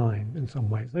undermine in some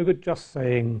ways. No good just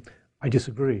saying, I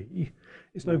disagree.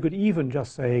 It's no good even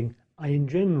just saying, I in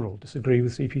general disagree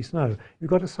with C.P. Snow. You've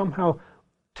got to somehow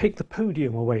take the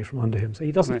podium away from under him, so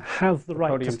he doesn't have the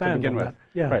right to stand on that.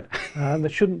 Yeah, right. There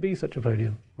shouldn't be such a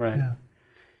podium. Right. Yeah.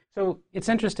 So it's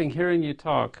interesting hearing you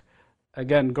talk,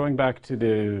 again, going back to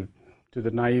the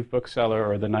naive bookseller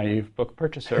or the naive book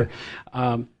purchaser,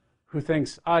 who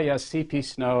thinks, yes, C.P.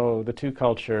 Snow, the two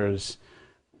cultures,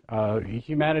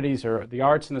 humanities or the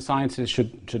arts and the sciences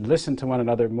should listen to one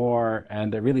another more,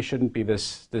 and there really shouldn't be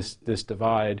this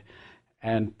divide.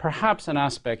 And perhaps an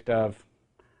aspect of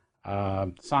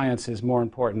science is more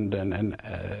important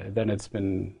than it's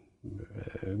been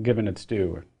given its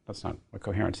due. That's not a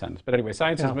coherent sentence. But anyway,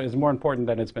 science is more important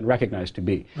than it's been recognized to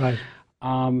be. Right.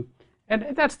 And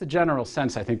that's the general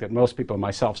sense, I think, that most people,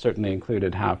 myself certainly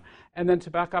included, have. And then to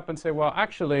back up and say, well,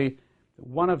 actually,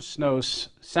 one of Snow's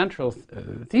central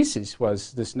theses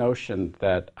was this notion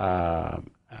that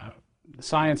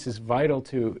science is vital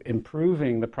to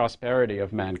improving the prosperity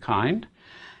of mankind,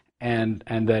 and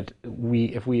that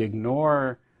if we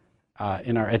ignore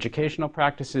in our educational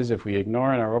practices, if we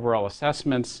ignore in our overall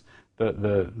assessments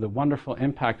the wonderful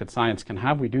impact that science can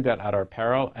have, we do that at our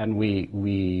peril, and we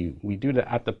do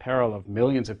that at the peril of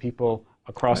millions of people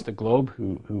across the globe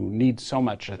who need so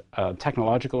much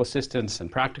technological assistance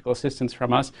and practical assistance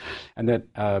from us, and that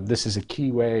this is a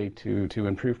key way to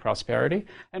improve prosperity.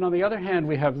 And on the other hand,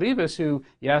 we have Leavis, who,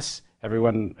 yes,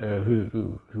 everyone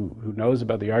who knows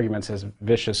about the arguments as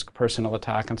vicious personal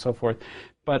attack and so forth,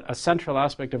 but a central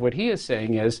aspect of what he is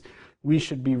saying is we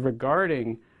should be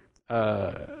regarding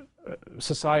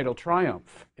societal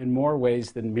triumph in more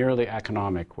ways than merely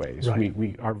economic ways. Right.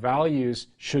 Our values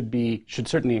should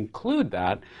certainly include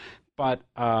that, but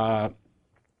that's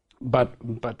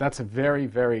a very,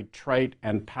 very trite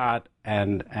and pat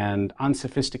and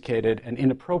unsophisticated and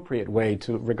inappropriate way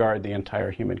to regard the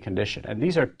entire human condition. And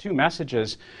these are two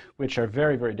messages which are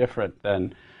very, very different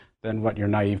than what your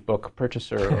naive book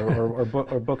purchaser or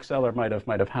bookseller might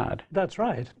have had. That's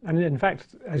right. And in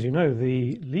fact, as you know,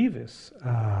 the Leavis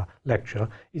lecture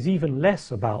is even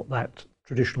less about that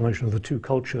traditional notion of the two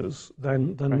cultures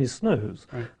than Ms. Snow's.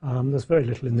 Right. There's very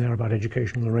little in there about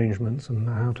educational arrangements and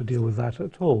how to deal with that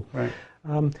at all. Right.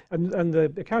 And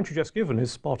the account you just given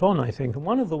is spot on, I think. And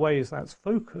one of the ways that's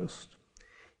focused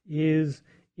is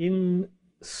in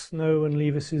Snow and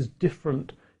Leavis's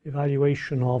different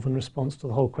evaluation of and response to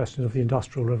the whole question of the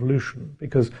Industrial Revolution.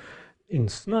 Because in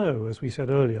Snow, as we said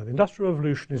earlier, the Industrial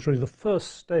Revolution is really the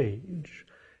first stage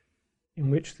in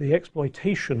which the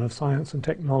exploitation of science and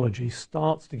technology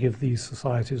starts to give these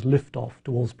societies liftoff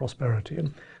towards prosperity.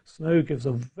 And Snow gives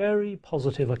a very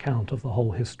positive account of the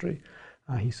whole history.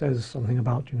 He says something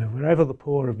about, wherever the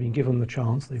poor have been given the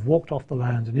chance, they've walked off the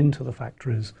land and into the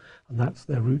factories, and that's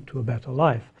their route to a better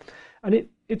life. And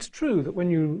it's true that when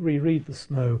you reread the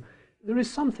Snow, there is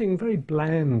something very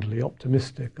blandly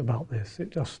optimistic about this. It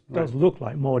just does look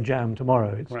like more jam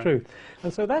tomorrow, it's true.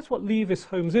 And so that's what Leavis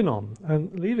homes in on. And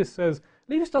Leavis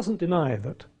doesn't deny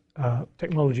that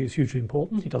technology is hugely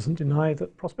important. He doesn't deny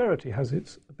that prosperity has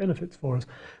its benefits for us.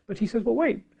 But he says, well,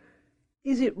 wait,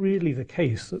 is it really the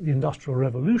case that the Industrial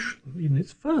Revolution in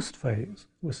its first phase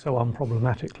was so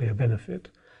unproblematically a benefit?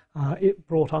 It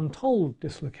brought untold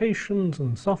dislocations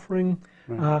and suffering,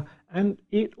 and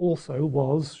it also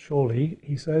was, surely,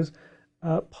 he says,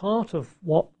 part of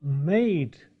what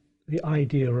made the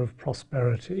idea of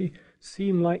prosperity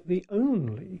seem like the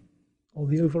only or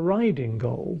the overriding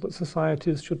goal that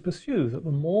societies should pursue, that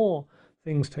the more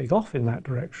things take off in that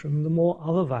direction, the more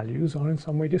other values are in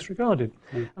some way disregarded.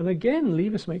 And again,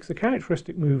 Leavis makes the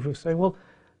characteristic move of saying, well,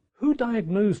 who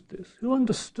diagnosed this? Who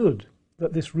understood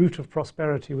that this route of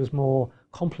prosperity was more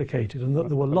complicated and that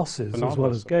there were losses as well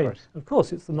as gains? Of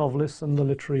course, it's the novelists and the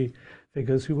literary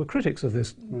figures who were critics of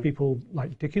this, people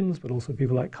like Dickens, but also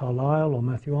people like Carlyle or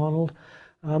Matthew Arnold.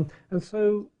 And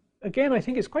so, again, I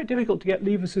think it's quite difficult to get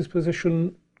Leavis's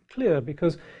position clear,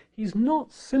 because he's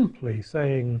not simply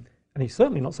saying, and he's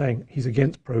certainly not saying he's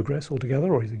against progress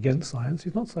altogether or he's against science,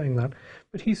 he's not saying that,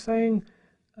 but he's saying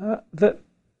that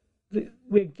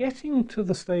we're getting to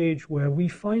the stage where we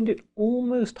find it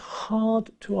almost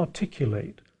hard to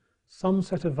articulate some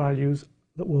set of values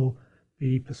that will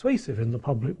be persuasive in the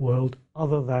public world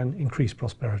other than increased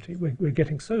prosperity. We're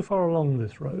getting so far along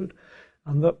this road,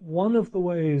 and that one of the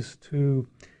ways to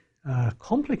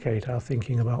complicate our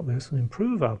thinking about this and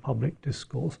improve our public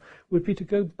discourse would be to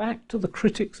go back to the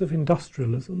critics of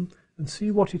industrialism and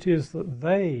see what it is that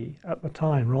they, at the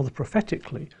time, rather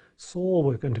prophetically, saw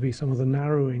were going to be some of the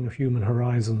narrowing of human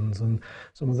horizons and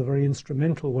some of the very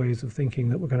instrumental ways of thinking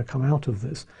that were going to come out of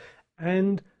this,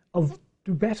 and of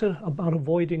do better about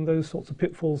avoiding those sorts of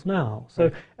pitfalls now.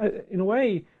 So in a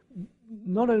way,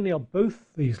 not only are both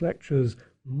these lectures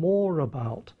more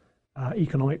about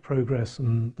economic progress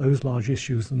and those large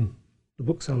issues than the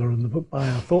bookseller and the book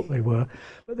buyer thought they were,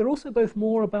 but they're also both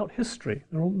more about history.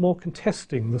 They're more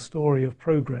contesting the story of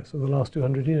progress of the last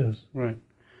 200 years. Right.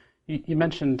 You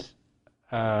mentioned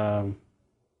there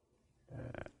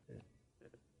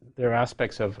are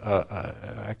aspects of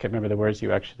I can't remember the words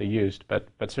you actually used, but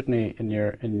certainly in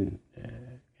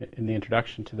the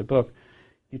introduction to the book,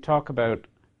 you talk about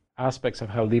aspects of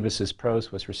how Leavis's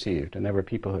prose was received, and there were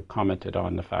people who commented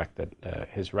on the fact that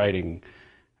his writing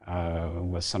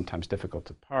was sometimes difficult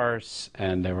to parse,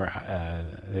 and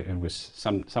it was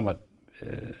somewhat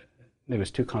it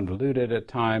was too convoluted at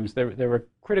times. There were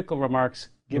critical remarks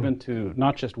given to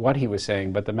not just what he was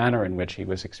saying, but the manner in which he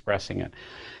was expressing it.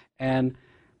 And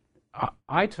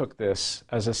I took this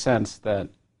as a sense that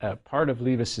part of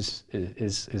Leavis's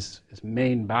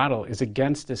main battle is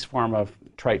against this form of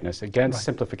triteness, against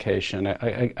simplification,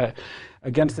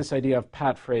 against this idea of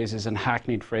pat phrases and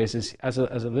hackneyed phrases. As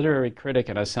a literary critic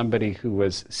and as somebody who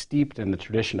was steeped in the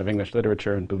tradition of English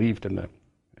literature and believed in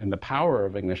the power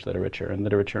of English literature and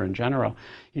literature in general,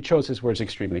 he chose his words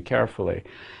extremely carefully.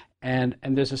 And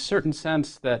there's a certain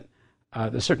sense that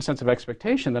of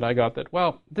expectation that I got that,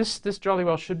 well, this jolly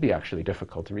well should be actually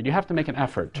difficult to read. You have to make an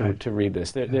effort to read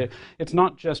this. It's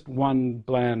not just one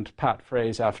bland pat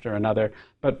phrase after another,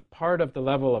 but part of the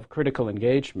level of critical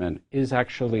engagement is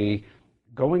actually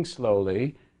going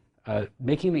slowly,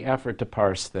 making the effort to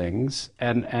parse things,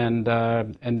 and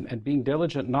being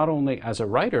diligent not only as a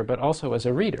writer but also as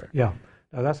a reader. Yeah,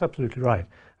 no, that's absolutely right.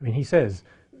 I mean, he says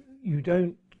you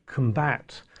don't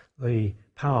combat the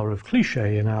power of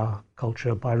cliché in our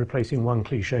culture by replacing one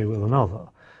cliché with another,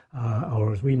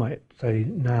 or as we might say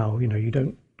now, you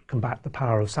don't combat the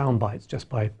power of sound bites just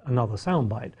by another sound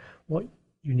bite. What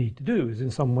you need to do is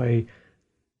in some way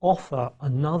offer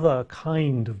another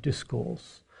kind of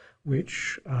discourse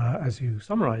which, as you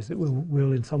summarize it,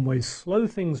 will in some ways slow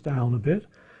things down a bit,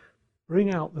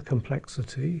 bring out the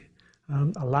complexity,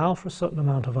 allow for a certain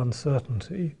amount of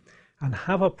uncertainty, and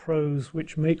have a prose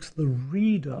which makes the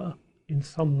reader in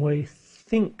some way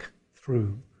think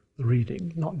through the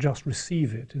reading, not just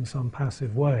receive it in some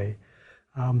passive way.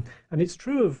 And it's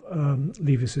true of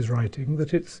Leavis's writing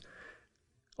that it's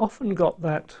often got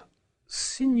that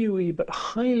sinewy but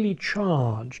highly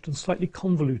charged and slightly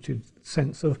convoluted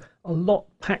sense of a lot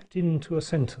packed into a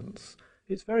sentence.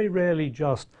 It's very rarely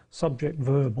just subject,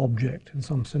 verb, object in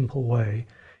some simple way.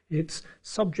 It's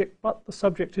subject, but the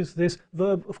subject is this,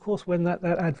 verb, of course, when that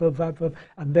adverb,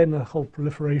 and then a whole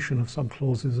proliferation of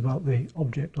subclauses about the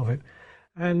object of it.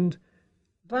 And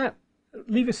that,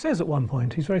 Leavis says at one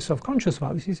point, he's very self-conscious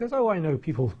about this, he says, I know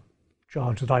people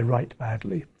charge that I write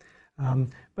badly.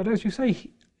 But as you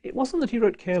say, it wasn't that he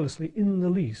wrote carelessly in the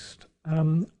least.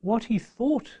 What he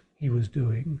thought he was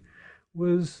doing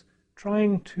was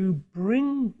trying to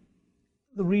bring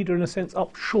the reader, in a sense,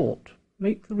 up short,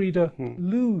 make the reader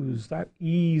lose that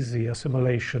easy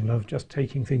assimilation of just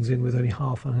taking things in with only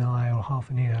half an eye or half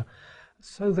an ear,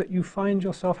 so that you find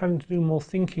yourself having to do more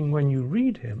thinking when you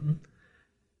read him,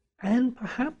 and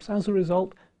perhaps as a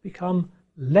result become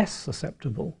less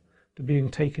susceptible to being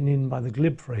taken in by the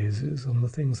glib phrases and the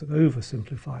things that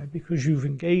oversimplify, because you've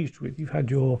engaged with, you've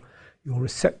had your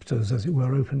receptors, as it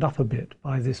were, opened up a bit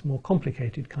by this more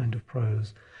complicated kind of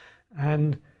prose.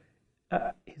 And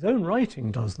his own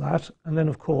writing does that, and then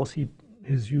of course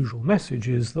his usual message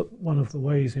is that one of the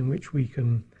ways in which we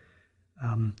can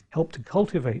help to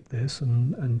cultivate this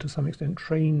and to some extent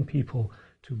train people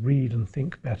to read and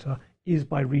think better is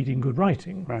by reading good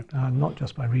writing, not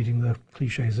just by reading the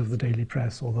cliches of the daily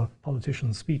press or the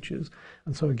politicians' speeches.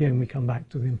 And so again we come back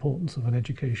to the importance of an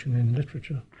education in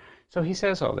literature. So he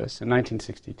says all this in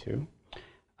 1962.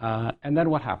 And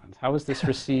then what happens? How is this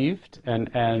received, and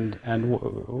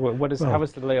what is how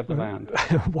is the lay of the land?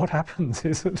 What happens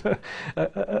is that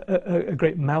a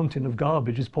great mountain of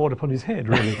garbage is poured upon his head,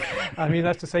 really. I mean,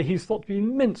 that's to say, he's thought to be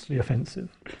immensely offensive.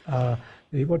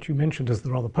 What you mentioned as the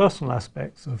rather personal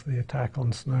aspects of the attack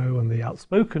on Snow and the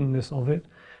outspokenness of it.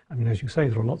 I mean, as you say,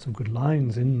 there are lots of good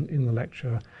lines in the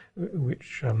lecture,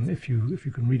 which, if you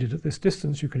can read it at this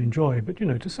distance, you can enjoy. But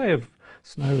to say of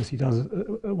Snow, as he does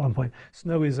at one point,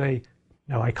 Snow is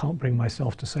no, I can't bring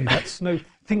myself to say that. Snow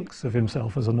thinks of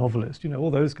himself as a novelist.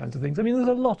 All those kinds of things. I mean, there's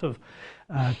a lot of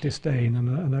disdain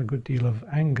and a good deal of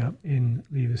anger in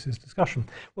Leavis's discussion.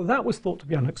 Well, that was thought to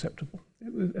be unacceptable.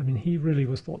 He really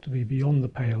was thought to be beyond the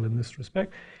pale in this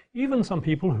respect. Even some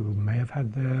people who may have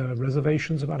had their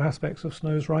reservations about aspects of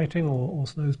Snow's writing or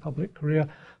Snow's public career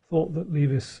thought that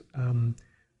Leavis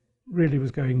really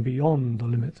was going beyond the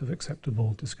limits of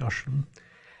acceptable discussion.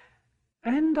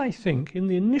 And I think in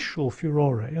the initial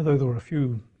furore, although there were a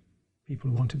few people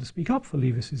who wanted to speak up for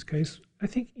Leavis's case, I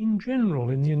think in general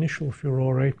in the initial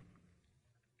furore,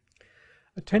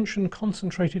 attention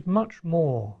concentrated much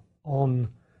more on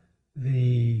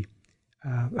the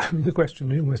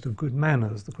question almost of good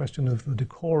manners, the question of the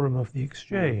decorum of the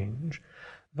exchange,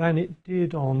 than it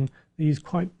did on these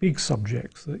quite big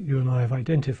subjects that you and I have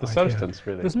identified. The substance,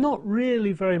 here. really. There's not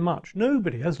really very much.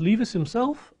 Nobody, as Leavis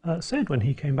himself said when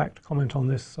he came back to comment on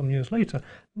this some years later,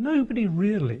 nobody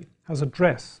really has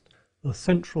addressed the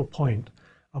central point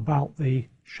about the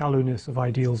shallowness of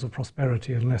ideals of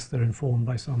prosperity unless they're informed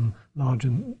by some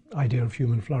larger idea of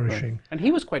human flourishing. Right. And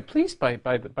he was quite pleased by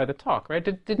the talk, right?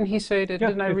 Didn't he say,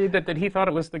 didn't I read that he thought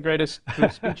it was the greatest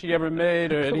speech he ever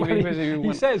made? Or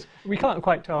he says, we can't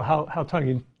quite tell how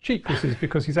tongue-in-cheek this is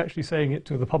because he's actually saying it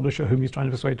to the publisher whom he's trying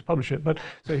to persuade to publish it. But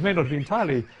so he may not be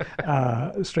entirely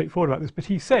straightforward about this, but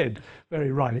he said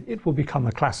very rightly, it will become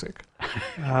a classic.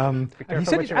 And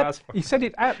he said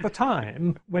it at the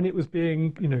time when it was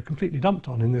being, completely dumped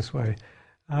on in this way.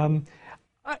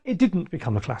 It didn't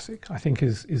become a classic, I think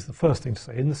is the first thing to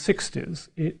say. In the 60s,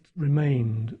 it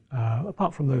remained,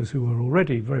 apart from those who were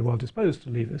already very well disposed to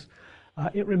Leavis,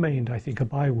 it remained, I think, a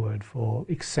byword for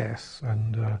excess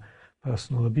and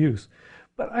personal abuse.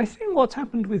 But I think what's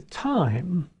happened with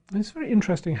time, and it's very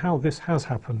interesting how this has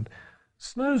happened.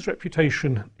 Snow's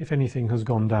reputation, if anything, has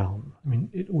gone down. I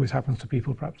mean, it always happens to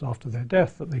people perhaps after their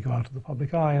death that they go out of the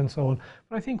public eye and so on.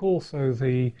 But I think also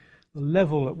the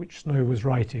level at which Snow was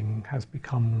writing has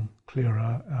become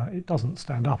clearer. It doesn't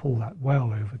stand up all that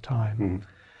well over time.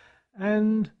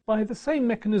 And by the same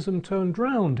mechanism turned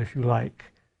round, if you like,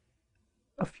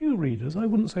 a few readers, I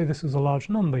wouldn't say this is a large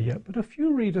number yet, but a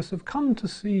few readers have come to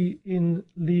see in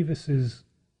Leavis's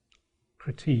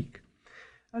critique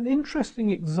an interesting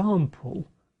example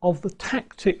of the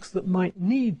tactics that might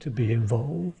need to be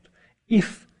involved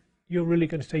if you're really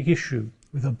going to take issue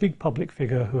with a big public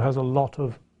figure who has a lot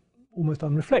of almost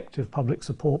unreflective public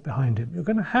support behind him. You're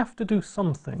going to have to do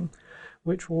something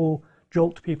which will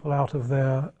jolt people out of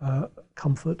their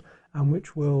comfort and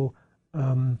which will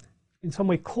in some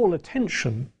way call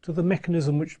attention to the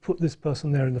mechanism which put this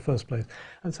person there in the first place.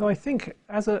 And so I think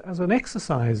as an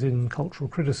exercise in cultural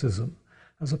criticism,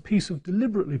 as a piece of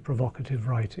deliberately provocative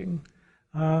writing,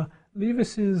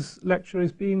 Leavis's lecture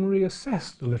is being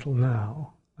reassessed a little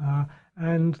now.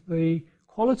 And the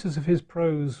qualities of his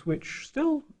prose, which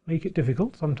still make it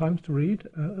difficult sometimes to read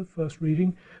at first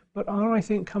reading, but are, I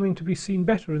think, coming to be seen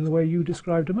better in the way you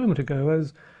described a moment ago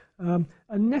as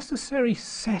a necessary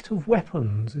set of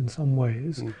weapons in some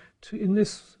ways in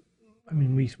this. I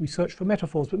mean, we search for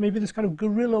metaphors, but maybe this kind of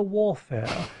guerrilla warfare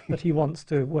that he wants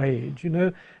to wage.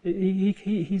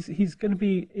 He's going to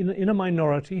be in a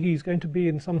minority. He's going to be,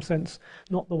 in some sense,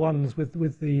 not the ones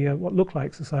with the what look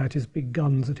like society's big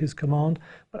guns at his command,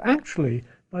 but actually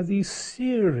by these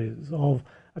series of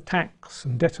attacks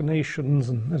and detonations,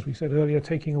 and as we said earlier,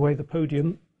 taking away the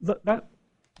podium, that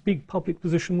big public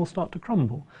position will start to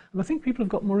crumble. And I think people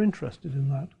have got more interested in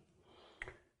that.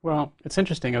 Well, it's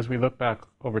interesting as we look back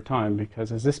over time,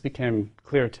 because as this became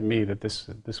clear to me that this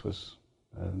was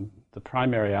the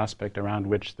primary aspect around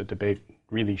which the debate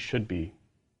really should be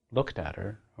looked at,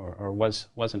 or was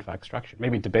in fact structured.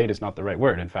 Maybe debate is not the right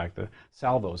word. In fact, the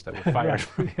salvos that were fired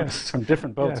from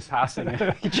different boats passing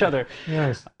each other.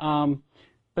 Yes.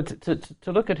 But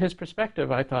to look at his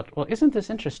perspective, I thought, well, isn't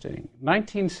this interesting?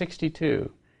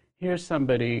 1962, here's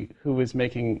somebody who is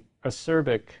making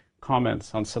acerbic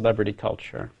comments on celebrity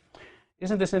culture.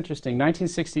 Isn't this interesting?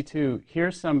 1962,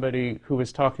 here's somebody who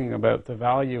is talking about the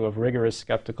value of rigorous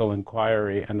skeptical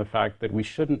inquiry and the fact that we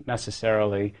shouldn't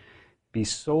necessarily be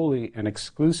solely and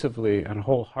exclusively and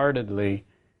wholeheartedly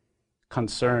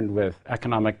concerned with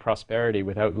economic prosperity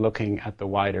without looking at the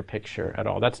wider picture at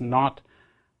all. That's not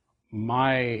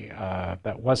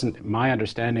that wasn't my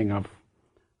understanding of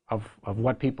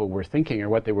what people were thinking or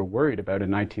what they were worried about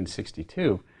in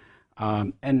 1962.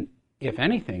 And if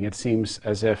anything, it seems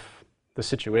as if the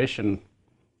situation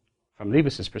from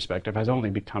Leavis's perspective has only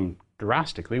become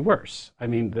drastically worse. I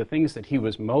mean, the things that he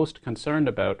was most concerned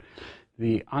about,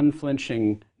 the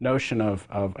unflinching notion of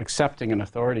accepting an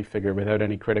authority figure without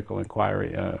any critical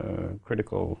inquiry,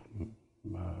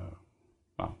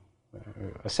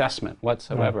 assessment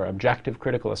whatsoever, objective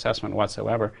critical assessment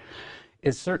whatsoever,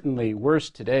 is certainly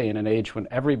worse today in an age when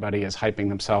everybody is hyping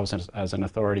themselves as an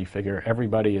authority figure.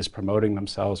 Everybody is promoting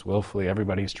themselves willfully.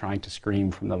 Everybody is trying to scream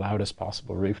from the loudest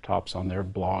possible rooftops on their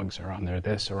blogs or on their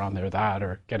this or on their that,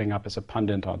 or getting up as a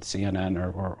pundit on CNN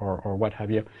or what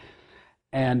have you.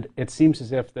 And it seems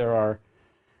as if there are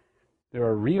there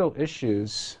are real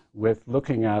issues with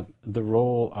looking at the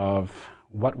role of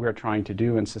what we're trying to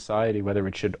do in society, whether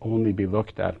it should only be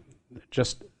looked at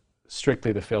just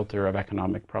strictly the filter of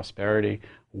economic prosperity,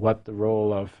 what the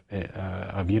role of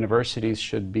universities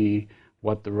should be,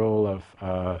 what the role of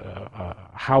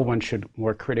how one should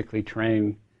more critically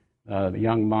train the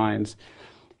young minds.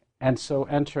 And so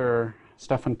enter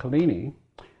Stefan Collini,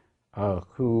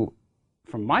 who,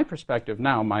 from my perspective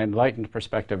now, my enlightened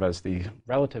perspective as the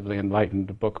relatively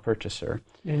enlightened book purchaser.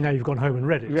 And now you've gone home and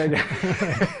read it.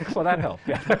 Well, that helped,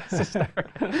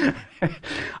 yeah.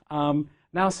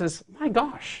 Now says, my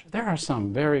gosh, there are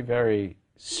some very, very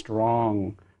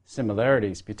strong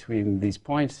similarities between these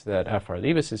points that F.R.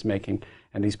 Leavis is making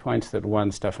and these points that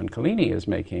one Stefan Collini is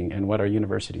making, and what are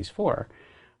universities for?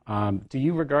 Do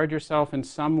you regard yourself in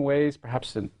some ways,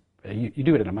 perhaps you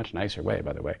do it in a much nicer way,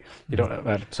 by the way. You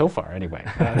don't, so far anyway,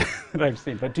 that I've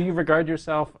seen. But do you regard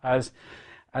yourself as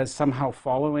somehow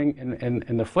following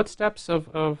in the footsteps of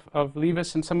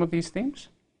Leavis in some of these themes?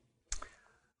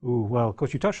 Ooh, well, of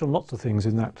course, you touched on lots of things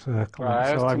in that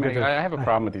comment. So I have a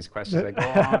problem with these questions. They go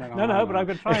on and on. No, but I'm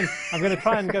going to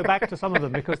try and go back to some of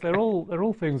them, because they're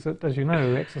all things that, as you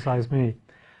know, exercise me.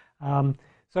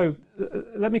 So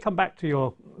let me come back to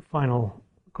your final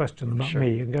question about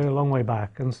me and go a long way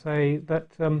back and say that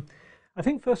I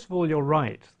think, first of all, you're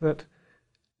right that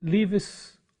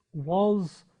Leavis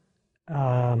was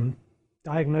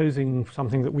diagnosing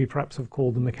something that we perhaps have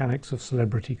called the mechanics of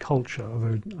celebrity culture,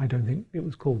 although I don't think it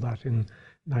was called that in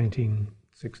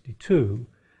 1962.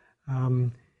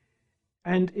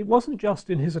 And it wasn't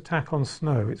just in his attack on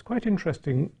Snow. It's quite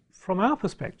interesting. From our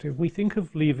perspective, we think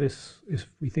of Leavis, if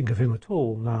we think of him at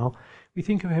all now, we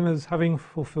think of him as having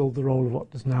fulfilled the role of what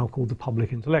is now called the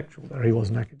public intellectual. There he was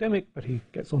an academic, but he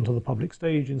gets onto the public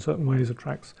stage in certain ways,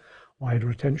 attracts wider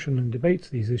attention and debates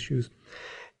these issues.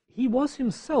 He was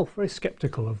himself very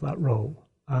skeptical of that role.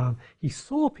 He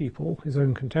saw people, his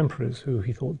own contemporaries, who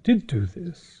he thought did do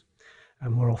this,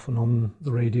 and were often on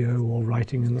the radio or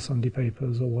writing in the Sunday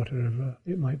papers or whatever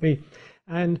it might be.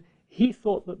 And he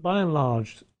thought that by and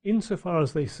large, insofar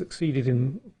as they succeeded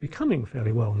in becoming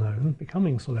fairly well known,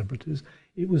 becoming celebrities,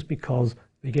 it was because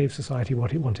they gave society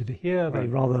what it wanted to hear. Right. They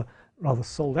rather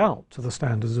sold out to the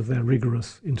standards of their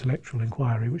rigorous intellectual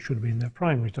inquiry, which should have been their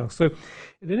primary task. So,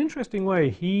 in an interesting way,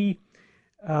 he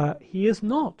is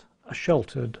not a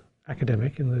sheltered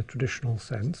academic in the traditional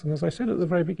sense. And as I said at the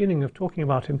very beginning of talking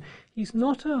about him, he's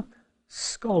not a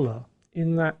scholar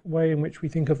in that way in which we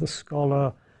think of the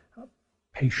scholar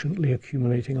patiently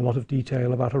accumulating a lot of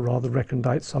detail about a rather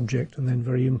recondite subject and then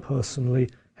very impersonally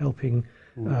helping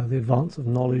the advance of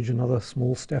knowledge another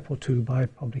small step or two by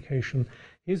publication.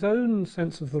 His own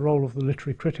sense of the role of the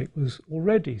literary critic was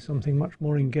already something much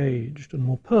more engaged and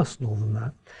more personal than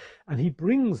that. And he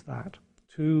brings that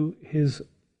to his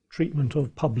treatment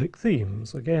of public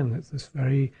themes. Again, it's this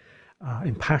very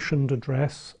impassioned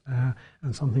address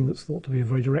and something that's thought to be of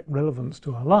very direct relevance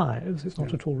to our lives. It's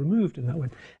not at all removed in that way.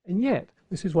 And yet,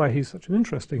 this is why he's such an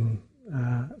interesting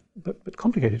but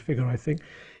complicated figure, I think.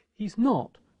 He's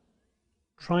not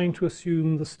trying to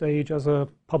assume the stage as a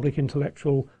public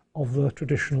intellectual of the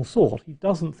traditional sort. He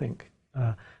doesn't think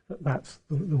that that's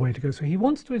the way to go. So he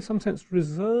wants to, in some sense,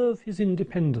 reserve his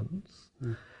independence.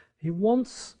 He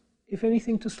wants, if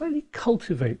anything, to slightly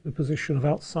cultivate the position of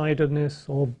outsiderness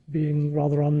or being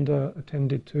rather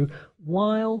under-attended to,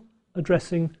 while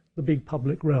addressing the big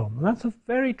public realm. And that's a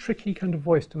very tricky kind of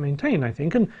voice to maintain, I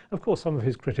think. And of course, some of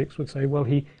his critics would say, well,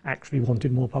 he actually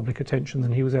wanted more public attention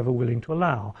than he was ever willing to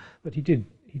allow. But he did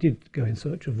go in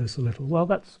search of this a little. Well,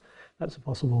 that's a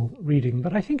possible reading.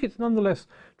 But I think it's nonetheless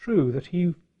true that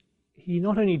he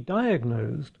not only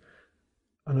diagnosed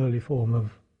an early form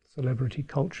of celebrity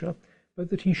culture, but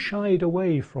that he shied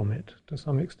away from it to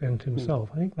some extent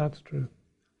himself. I think that's true.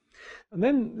 And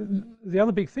then the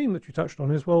other big theme that you touched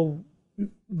on is, well,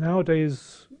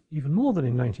 nowadays, even more than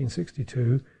in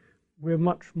 1962, we're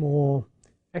much more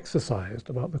exercised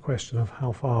about the question of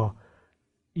how far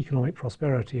economic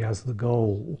prosperity as the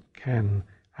goal can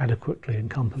adequately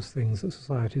encompass things that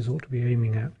societies ought to be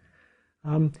aiming at.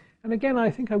 And again, I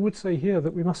think I would say here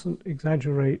that we mustn't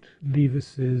exaggerate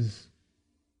Leavis's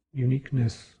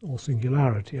uniqueness or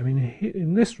singularity. I mean,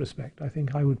 in this respect, I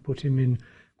think I would put him in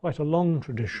quite a long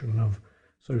tradition of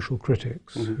social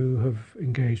critics who have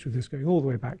engaged with this going all the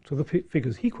way back to the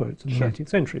figures he quotes in the 19th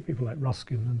century, people like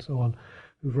Ruskin and so on,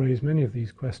 who've raised many of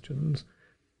these questions.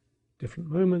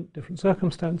 Different moment, different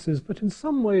circumstances, but in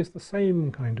some ways the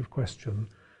same kind of question.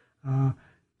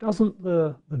 Doesn't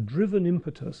the driven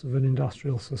impetus of an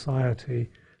industrial society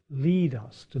lead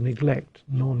us to neglect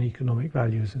non-economic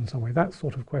values in some way? That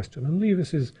sort of question. And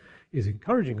Leavis is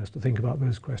encouraging us to think about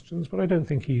those questions, but I don't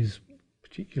think he's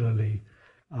particularly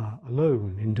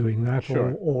alone in doing that,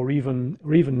 sure. or even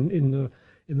in the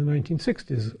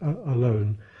 1960s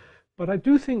alone. But I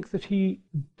do think that he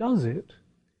does it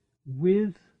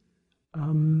with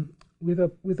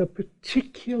a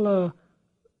particular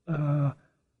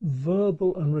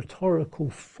verbal and rhetorical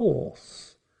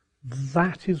force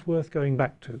that is worth going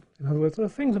back to. In other words, there are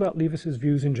things about Leavis's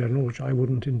views in general which I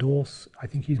wouldn't endorse. I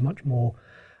think he's much more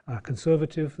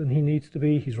conservative than he needs to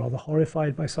be. He's rather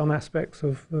horrified by some aspects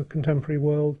of the contemporary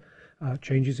world,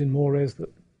 changes in mores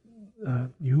that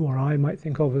you or I might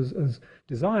think of as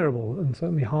desirable and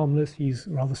certainly harmless. He's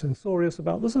rather censorious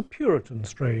about. There's a Puritan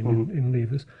strain in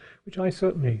Leavis, which I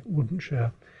certainly wouldn't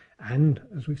share. And,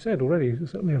 as we've said already,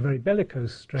 there's certainly a very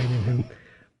bellicose strain in him.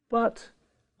 But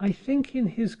I think in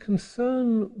his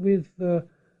concern with the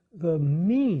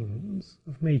means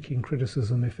of making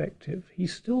criticism effective,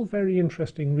 he's still very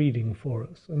interesting reading for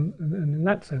us. And in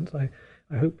that sense, I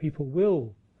hope people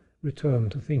will return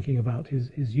to thinking about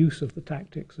his use of the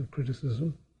tactics of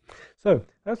criticism. So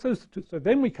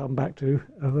then we come back to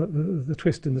the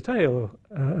twist in the tail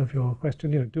of your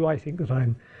question. Do I think that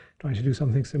I'm trying to do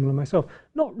something similar myself?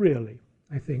 Not really,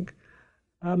 I think.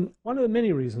 One of the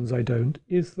many reasons I don't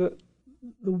is that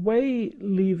the way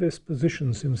Leavis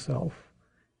positions himself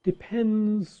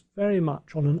depends very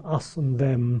much on an us and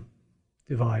them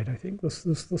divide, I think. There's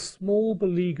the small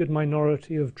beleaguered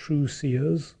minority of true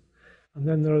seers, and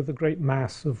then there are the great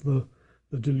mass of the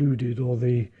deluded or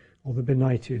the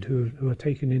benighted who are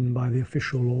taken in by the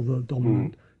official or the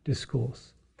dominant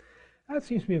discourse. That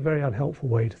seems to me a very unhelpful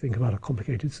way to think about a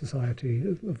complicated society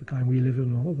of the kind we live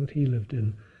in or that he lived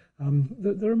in.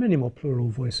 There are many more plural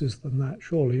voices than that,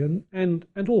 surely, and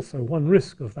also one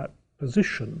risk of that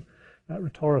position, that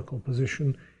rhetorical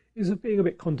position, is of being a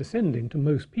bit condescending to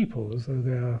most people, as though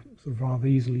they're sort of rather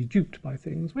easily duped by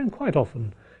things, when quite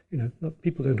often,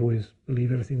 people don't always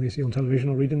believe everything they see on television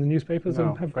or read in the newspapers,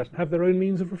 and have their own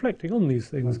means of reflecting on these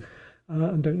things,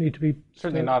 and don't need to be...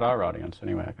 Certainly not our audience,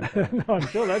 anyway. I can No, I'm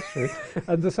sure that's true.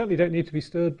 And they certainly don't need to be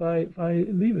stirred by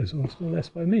Leavis, or still less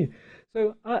by me.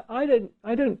 So I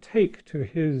don't take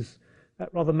to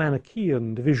that rather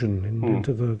Manichaean division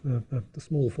into the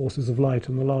small forces of light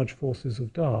and the large forces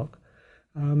of dark.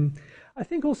 I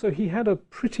think also he had a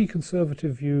pretty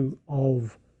conservative view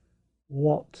of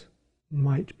what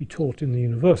might be taught in the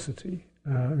university.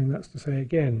 That's to say,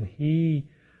 again, he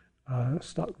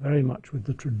stuck very much with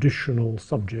the traditional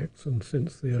subjects, and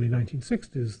since the early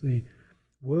 1960s, the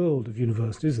world of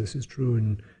universities, this is true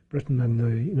in Britain and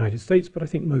the United States, but I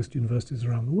think most universities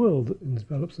around the world in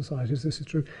developed societies, this is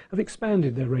true, have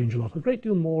expanded their range a lot. A great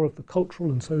deal more of the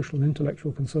cultural and social and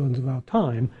intellectual concerns of our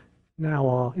time now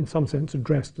are, in some sense,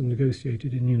 addressed and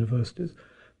negotiated in universities.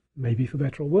 Maybe for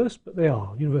better or worse, but they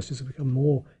are. Universities have become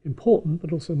more important,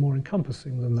 but also more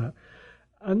encompassing than that.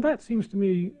 And that seems to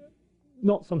me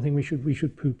not something we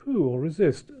should poo-poo or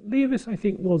resist. Leavis, I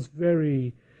think, was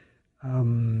very...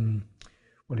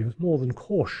 he was more than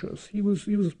cautious. He was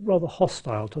rather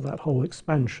hostile to that whole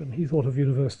expansion. He thought of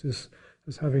universities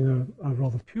as having a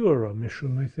rather purer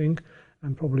mission, I think,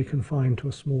 and probably confined to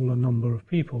a smaller number of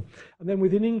people. And then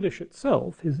within English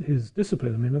itself, his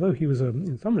discipline, although he was,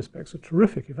 in some respects, a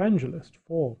terrific evangelist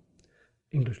for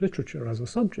English literature as a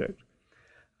subject,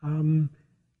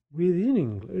 within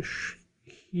English,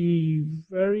 he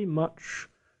very much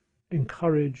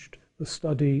encouraged the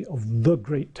study of the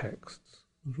great texts.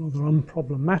 A rather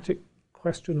unproblematic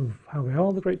question of how they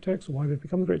are the great texts or why they've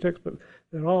become the great texts, but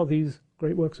there are these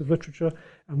great works of literature,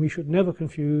 and we should never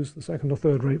confuse the second or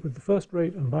third rate with the first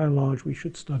rate, and by and large we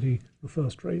should study the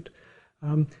first rate.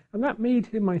 And that made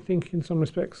him, I think, in some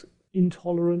respects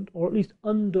intolerant, or at least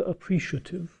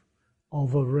underappreciative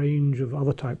of a range of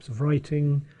other types of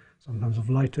writing, sometimes of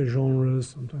lighter genres,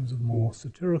 sometimes of more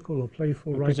satirical or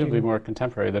playful writing. Presumably more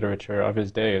contemporary literature of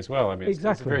his day as well. It's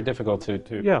very difficult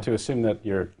to assume that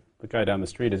the guy down the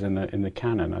street is in the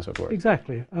canon, as it were.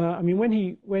 Exactly.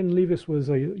 When Leavis was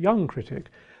a young critic,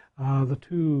 the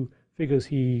two figures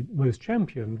he most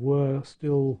championed were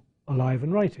still alive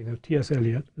and writing, T.S.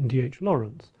 Eliot and D.H.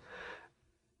 Lawrence.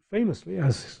 Famously,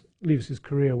 as Leavis's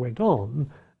career went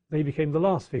on, they became the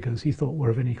last figures he thought were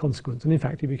of any consequence, and in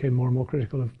fact he became more and more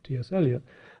critical of T.S. Eliot.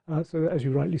 So, as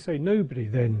you rightly say, nobody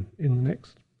then in the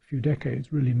next few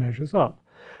decades really measures up.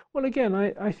 Well, again,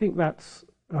 I think that's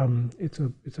it's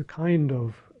a kind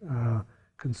of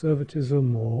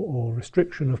conservatism or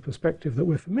restriction of perspective that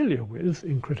we're familiar with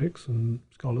in critics and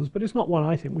scholars, but it's not one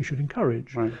I think we should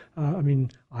encourage. Right.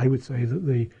 I would say that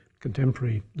the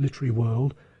contemporary literary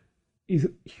world is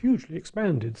hugely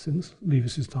expanded since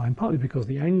Leavis's time, partly because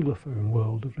the Anglophone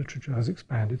world of literature has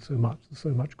expanded so much. There's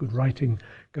so much good writing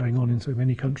going on in so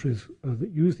many countries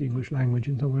that use the English language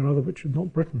in some way or other, which is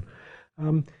not Britain.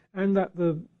 And that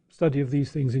the study of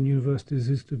these things in universities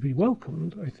is to be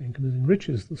welcomed, I think, and it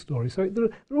enriches the story. So there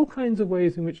are all kinds of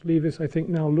ways in which Leavis, I think,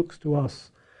 now looks to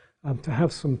us to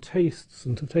have some tastes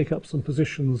and to take up some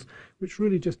positions which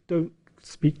really just don't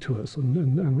speak to us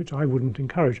and which I wouldn't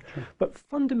encourage. Sure. But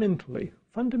fundamentally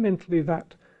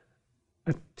that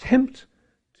attempt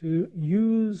to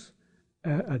use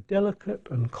a delicate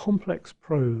and complex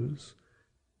prose,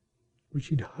 which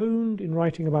he'd honed in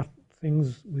writing about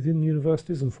things within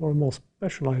universities and for a more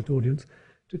specialized audience,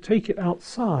 to take it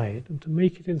outside and to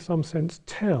make it in some sense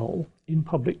tell in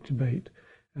public debate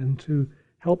and to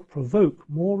help provoke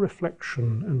more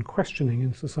reflection and questioning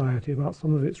in society about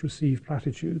some of its received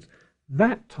platitudes.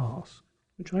 That task,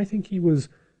 which I think he was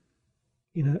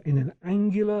in an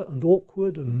angular and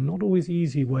awkward and not always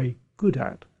easy way good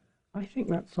at, I think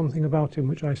that's something about him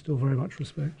which I still very much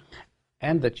respect.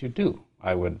 And that you do,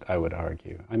 I would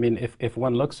argue. I mean, if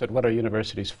one looks at what are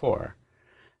universities for,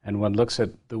 and one looks at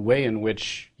the way in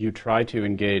which you try to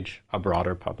engage a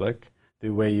broader public, the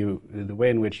way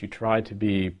in which you try to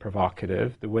be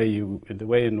provocative, by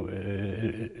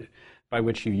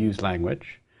which you use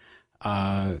language,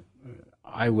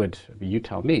 you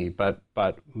tell me, but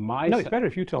my... No, it's better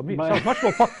if you tell me. It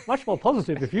sounds much more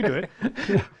positive if you do it.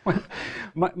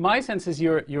 my sense is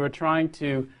you're trying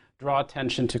to draw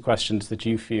attention to questions that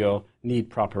you feel need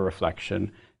proper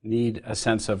reflection, need a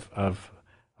sense of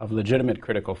legitimate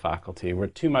critical faculty.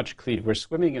 We're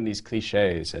swimming in these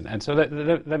cliches. And so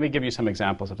let me give you some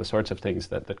examples of the sorts of things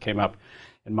that came up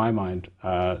in my mind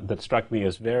that struck me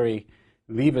as very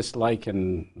Leavis-like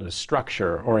in the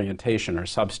structure, orientation, or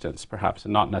substance, perhaps,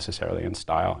 and not necessarily in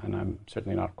style, and I'm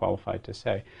certainly not qualified to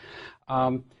say.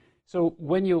 So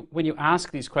when you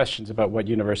ask these questions about what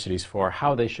universities for,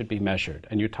 how they should be measured,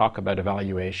 and you talk about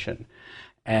evaluation,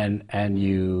 and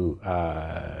you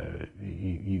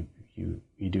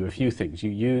do a few things. You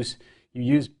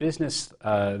use business.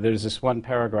 There's this one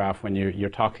paragraph when you're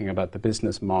talking about the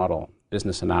business model,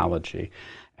 business analogy,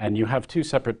 and you have two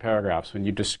separate paragraphs when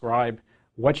you describe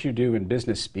what you do in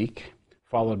business speak,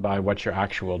 followed by what your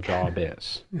actual job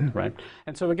is, right?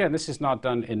 And so again, this is not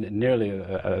done in nearly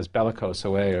as bellicose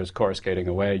a way or as coruscating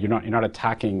a way. You're not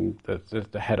attacking the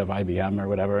head of IBM or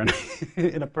whatever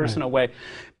in a personal way,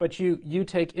 but you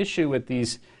take issue with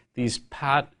these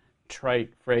pat, trite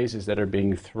phrases that are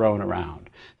being thrown around.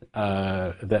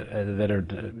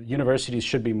 Universities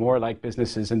should be more like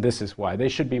businesses, and this is why. They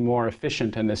should be more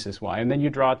efficient, and this is why. And then you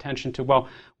draw attention to, well,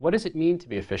 what does it mean to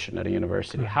be efficient at a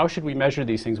university? How should we measure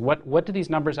these things? What do these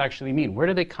numbers actually mean? Where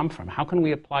do they come from? How can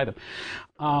we apply them?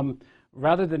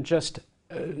 Rather than just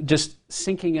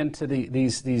sinking into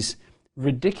these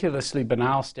ridiculously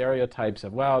banal stereotypes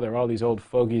of, well, there are all these old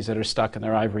fogies that are stuck in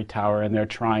their ivory tower and they're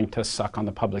trying to suck on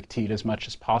the public teat as much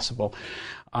as possible.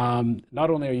 Not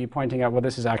only are you pointing out, well,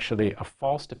 this is actually a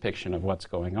false depiction of what's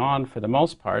going on for the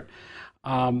most part,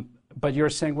 but you're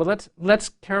saying, well, let's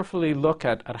carefully look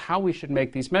at how we should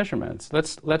make these measurements.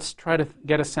 Let's try to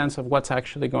get a sense of what's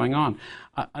actually going on.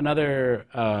 Another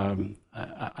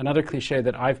cliche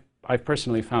that I've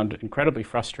personally found incredibly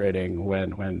frustrating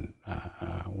when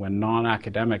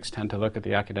non-academics tend to look at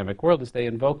the academic world is they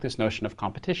invoke this notion of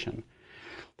competition.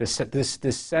 This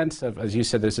sense of, as you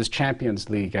said, there's this Champions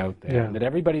League out there, and that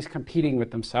everybody's competing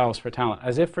with themselves for talent,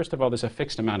 as if, first of all, there's a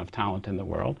fixed amount of talent in the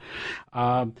world,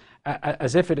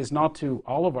 as if it is not to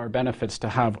all of our benefits to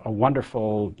have a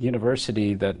wonderful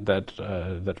university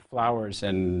that flowers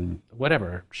in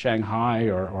whatever, Shanghai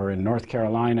or in North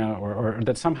Carolina, or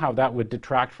that somehow that would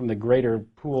detract from the greater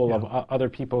pool of other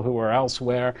people who are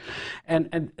elsewhere.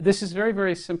 And this is very,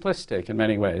 very simplistic in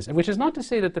many ways, which is not to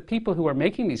say that the people who are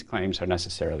making these claims are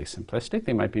necessarily simplistic.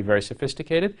 They might be very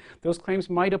sophisticated. Those claims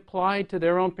might apply to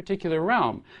their own particular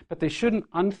realm, but they shouldn't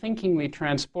unthinkingly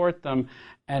transport them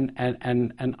and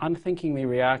unthinkingly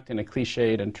react in a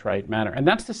cliched and trite manner. And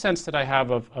that's the sense that I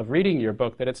have of reading your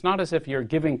book, that it's not as if you're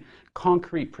giving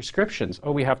concrete prescriptions.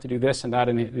 Oh, we have to do this and that.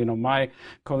 And, my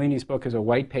Collini's book is a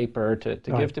white paper to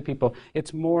give to people.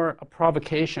 It's more a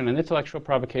provocation, an intellectual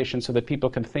provocation, so that people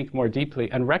can think more deeply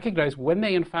and recognize when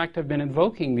they, in fact, have been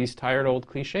invoking these tired old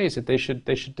cliches that they should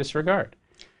disregard.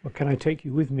 Well, can I take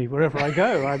you with me wherever I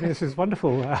go? I mean, this is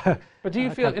wonderful. But do you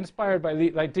feel inspired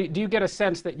by, do you get a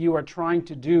sense that you are trying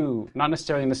to do, not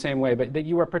necessarily in the same way, but that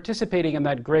you are participating in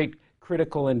that great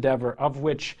critical endeavor of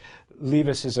which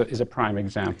Leavis is a prime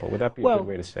example? Would that be a good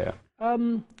way to say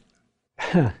it?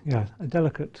 Yeah, a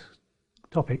delicate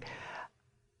topic.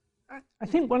 I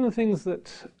think one of the things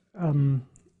that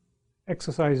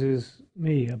exercises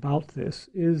me about this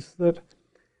is that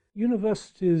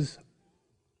universities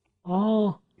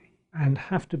are and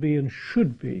have to be and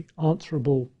should be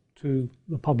answerable to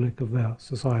the public of their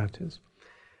societies.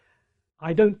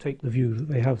 I don't take the view that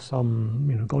they have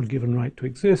some God-given right to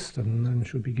exist and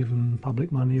should be given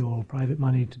public money or private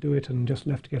money to do it and just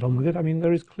left to get on with it. I mean,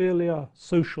 there is clearly a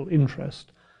social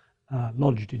interest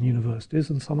lodged in universities,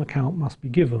 and some account must be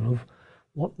given of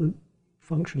what the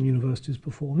function universities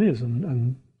perform is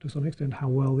and to some extent how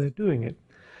well they're doing it.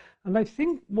 And I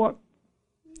think what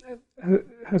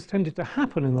has tended to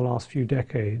happen in the last few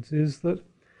decades is that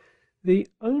the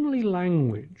only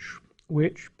language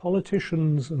which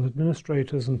politicians and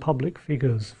administrators and public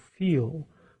figures feel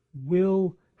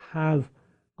will have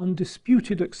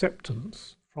undisputed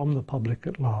acceptance from the public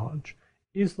at large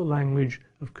is the language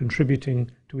of contributing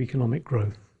to economic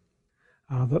growth.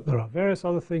 That there are various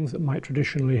other things that might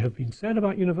traditionally have been said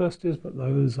about universities, but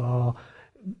those are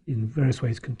in various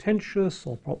ways contentious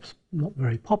or perhaps not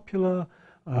very popular,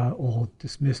 or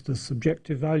dismissed as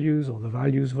subjective values or the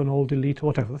values of an old elite or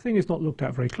whatever. The thing is not looked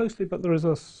at very closely, but there is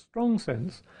a strong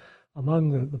sense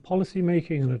among the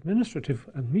policy-making and administrative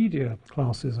and media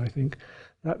classes, I think,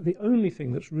 that the only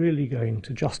thing that's really going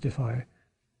to justify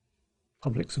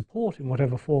public support in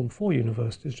whatever form for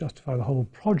universities, justify the whole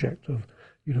project of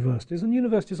universities, and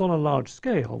universities on a large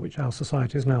scale, which our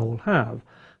societies now all have.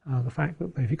 The fact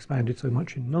that they've expanded so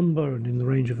much in number and in the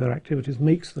range of their activities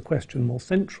makes the question more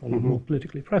central and more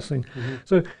politically pressing.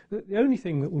 So the only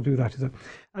thing that will do that is that.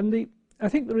 And I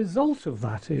think the result of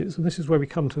that is, and this is where we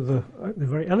come to the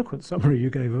very eloquent summary you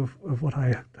gave of what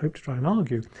I hope to try and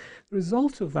argue, the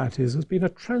result of that has been a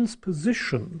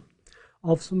transposition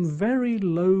of some very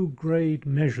low-grade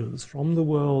measures from the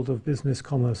world of business,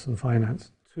 commerce and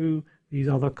finance to these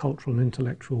other cultural and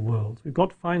intellectual worlds. We've got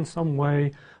to find some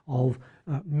way of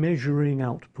measuring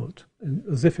output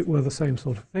as if it were the same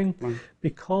sort of thing,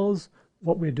 because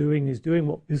what we're doing is doing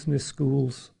what business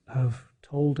schools have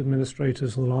told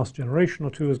administrators in the last generation or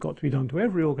two has got to be done to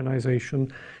every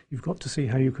organization. You've got to see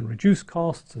how you can reduce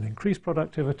costs and increase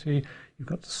productivity. You've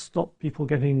got to stop people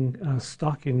getting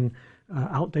stuck in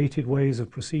outdated ways of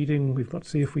proceeding. We've got to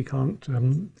see if we can't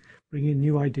bring in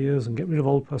new ideas and get rid of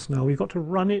old personnel. We've got to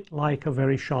run it like a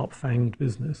very sharp-fanged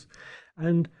business.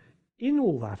 And in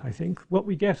all that, I think, what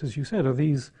we get, as you said, are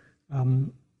these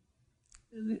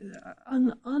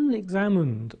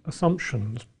unexamined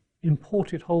assumptions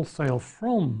imported wholesale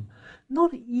from,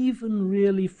 not even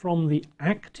really from the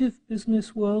active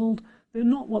business world. They're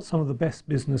not what some of the best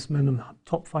businessmen and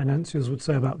top financiers would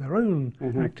say about their own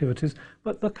activities,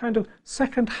 but the kind of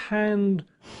second-hand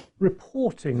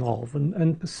reporting of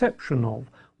and perception of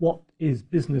what is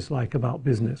business-like about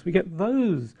business. We get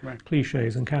those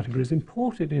cliches and categories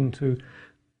imported into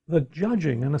the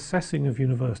judging and assessing of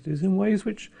universities in ways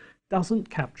which doesn't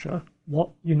capture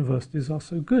what universities are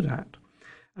so good at.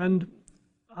 And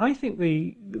I think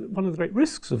one of the great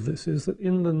risks of this is that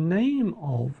in the name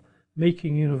of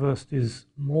making universities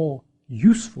more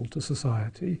useful to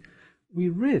society, we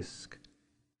risk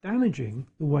damaging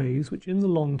the ways which in the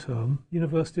long term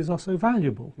universities are so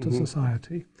valuable to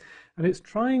society. And it's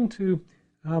trying to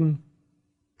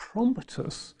prompt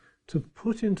us to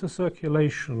put into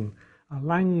circulation a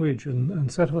language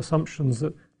and set of assumptions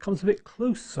that comes a bit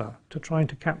closer to trying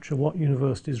to capture what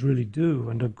universities really do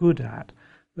and are good at,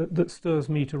 that stirs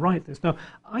me to write this. Now,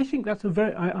 I think that's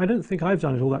I don't think I've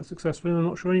done it all that successfully, and I'm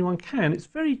not sure anyone can. It's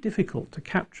very difficult to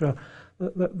capture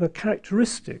the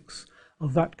characteristics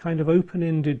of that kind of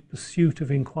open-ended pursuit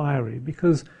of inquiry,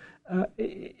 because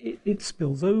it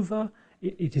spills over.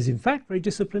 It is in fact very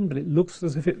disciplined, but it looks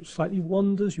as if it slightly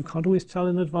wanders. You can't always tell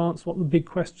in advance what the big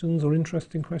questions or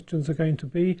interesting questions are going to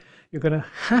be. You're going to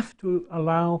have to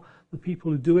allow the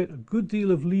people who do it a good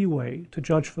deal of leeway to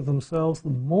judge for themselves. The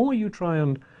more you try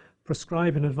and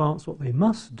prescribe in advance what they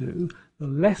must do, the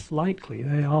less likely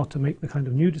they are to make the kind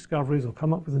of new discoveries or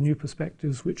come up with the new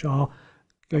perspectives which are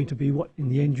going to be what in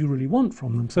the end you really want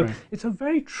from them. So it's a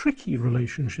very tricky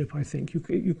relationship, I think.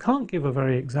 You can't give a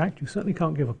very exact, you certainly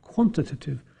can't give a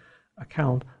quantitative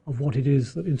account of what it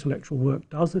is that intellectual work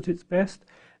does at its best,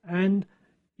 and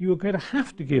you are going to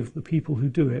have to give the people who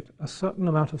do it a certain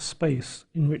amount of space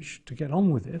in which to get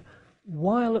on with it,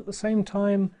 while at the same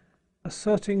time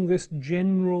asserting this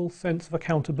general sense of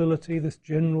accountability, this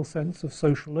general sense of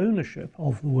social ownership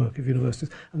of the work of universities.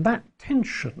 And that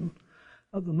tension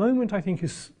at the moment, I think,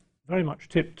 is very much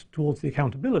tipped towards the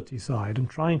accountability side and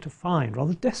trying to find,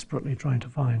 rather desperately trying to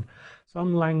find,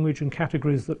 some language and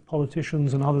categories that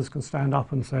politicians and others can stand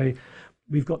up and say,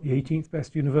 we've got the 18th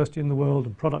best university in the world,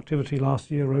 and productivity last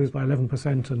year rose by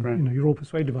 11%, and right. You're all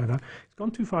persuaded by that. It's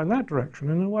gone too far in that direction.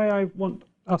 In a way, I want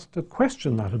us to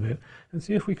question that a bit and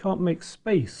see if we can't make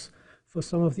space for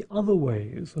some of the other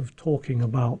ways of talking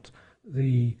about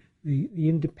the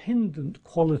independent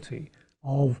quality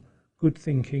of good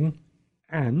thinking,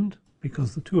 and,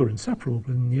 because the two are inseparable,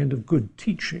 but in the end, of good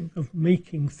teaching, of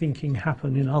making thinking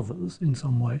happen in others in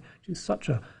some way, which is such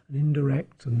an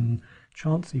indirect and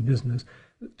chancy business,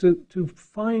 to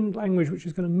find language which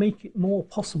is going to make it more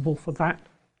possible for that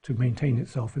to maintain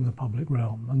itself in the public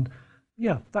realm. And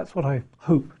yeah, that's what I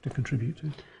hope to contribute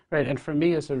to. Right, and for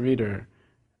me as a reader,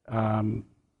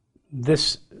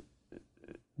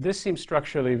 this seems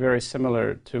structurally very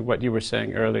similar to what you were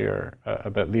saying earlier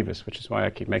about Leavis, which is why I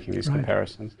keep making these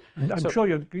comparisons. And I'm sure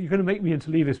you're going to make me into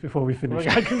Leavis before we finish.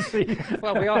 Well, I can see.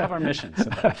 Well, we all have our missions.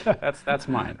 So that's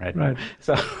mine, right? Right.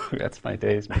 So that's my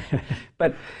day's mission.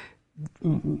 But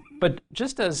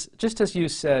just as you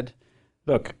said,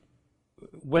 look,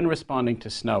 when responding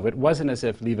to Snow, it wasn't as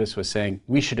if Leavis was saying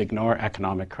we should ignore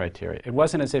economic criteria. It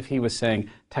wasn't as if he was saying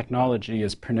technology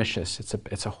is pernicious.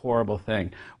 It's a horrible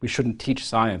thing. We shouldn't teach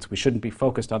science. We shouldn't be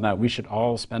focused on that. We should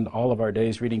all spend all of our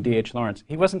days reading D.H. Lawrence.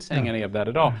 He wasn't saying any of that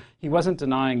at all. He wasn't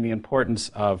denying the importance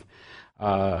of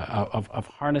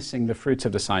harnessing the fruits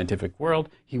of the scientific world.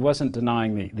 He wasn't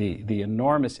denying the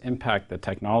enormous impact that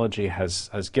technology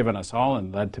has given us all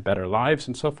and led to better lives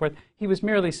and so forth. He was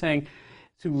merely saying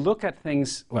to look at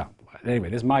things, well, anyway,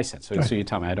 this is my sense, so you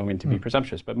tell me, I don't mean to be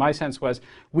presumptuous, but my sense was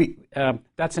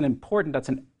that's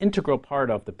an integral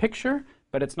part of the picture,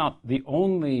 but it's not the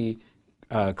only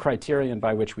criterion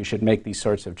by which we should make these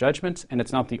sorts of judgments, and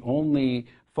it's not the only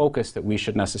focus that we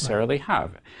should necessarily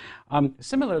have.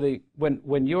 Similarly,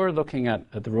 when you're looking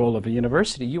at the role of a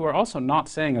university, you are also not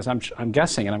saying, as I'm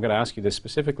guessing, and I'm going to ask you this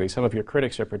specifically, some of your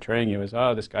critics are portraying you as,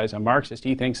 oh, this guy's a Marxist,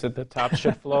 he thinks that the taps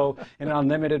should flow in an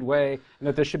unlimited way, and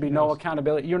that there should be no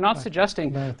accountability. You're not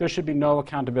suggesting there should be no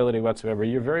accountability whatsoever.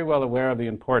 You're very well aware of the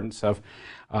importance of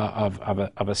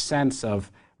a sense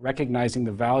of recognizing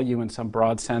the value in some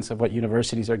broad sense of what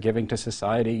universities are giving to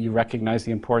society. You recognize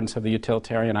the importance of the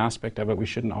utilitarian aspect of it. We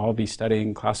shouldn't all be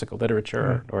studying classical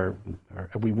literature, or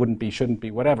we shouldn't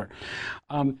be, whatever.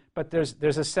 But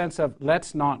there's a sense of,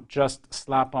 let's not just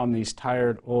slap on these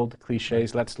tired old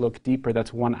cliches. Let's look deeper.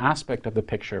 That's one aspect of the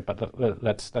picture, but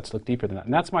let's look deeper than that.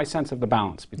 And that's my sense of the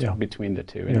balance between the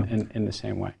two in the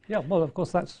same way. Yeah, well, of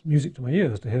course, that's music to my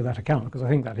ears to hear that account, because I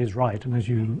think that is right. And as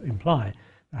you imply,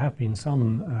 there have been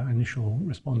some initial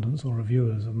respondents or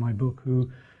reviewers of my book who,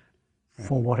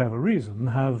 for whatever reason,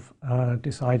 have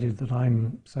decided that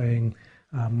I'm saying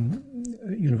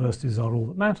universities are all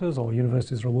that matters, or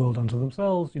universities are a world unto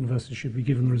themselves, universities should be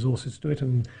given the resources to it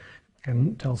and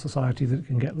can tell society that it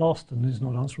can get lost and is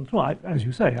not answerable. Well, as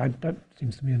you say, that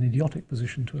seems to be an idiotic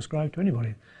position to ascribe to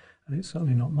anybody, and it's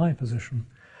certainly not my position.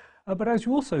 But as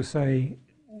you also say,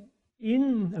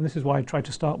 and this is why I tried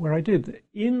to start where I did,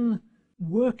 in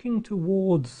working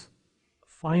towards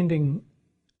finding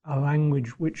a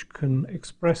language which can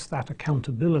express that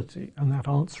accountability and that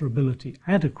answerability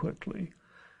adequately,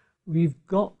 we've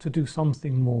got to do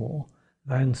something more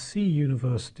than see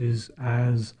universities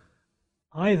as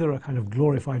either a kind of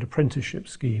glorified apprenticeship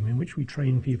scheme in which we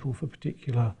train people for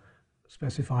particular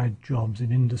specified jobs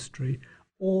in industry,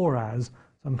 or as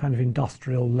some kind of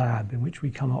industrial lab in which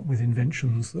we come up with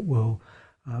inventions that will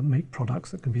make products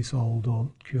that can be sold or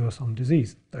cure some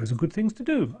disease. Those are good things to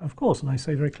do, of course, and I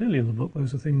say very clearly in the book,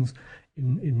 those are things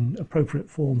in appropriate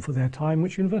form for their time,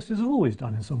 which universities have always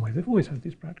done in some way. They've always had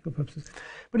these practical purposes.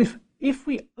 But if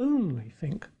we only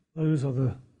think those are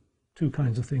the two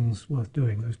kinds of things worth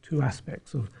doing, those two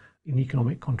aspects of an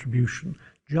economic contribution,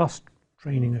 just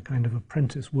training a kind of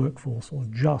apprentice workforce or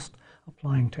just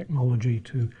applying technology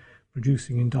to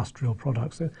producing industrial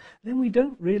products, then we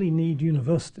don't really need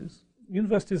universities.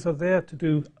 Universities are there to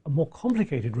do a more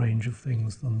complicated range of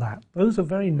things than that. Those are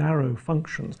very narrow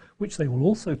functions, which they will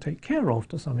also take care of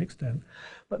to some extent,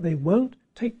 but they won't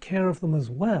take care of them as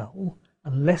well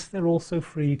unless they're also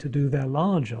free to do their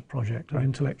larger project of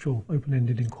intellectual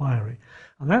open-ended inquiry.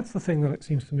 And that's the thing that it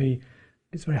seems to me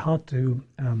it's very hard to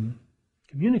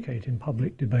communicate in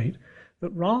public debate,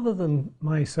 that rather than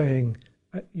my saying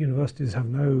universities have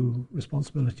no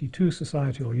responsibility to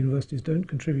society or universities don't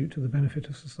contribute to the benefit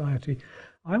of society,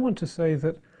 I want to say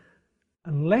that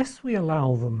unless we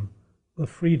allow them the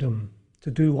freedom to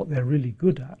do what they're really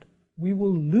good at, we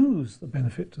will lose the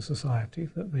benefit to society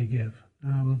that they give.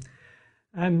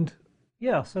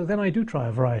 So then I do try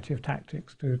a variety of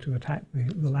tactics to attack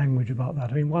the language about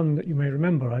that. I mean, one that you may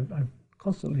remember, I'm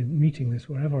constantly meeting this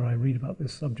wherever I read about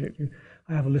this subject.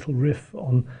 I have a little riff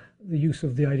on the use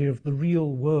of the idea of the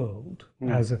real world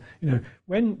as a,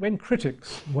 when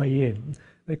critics weigh in,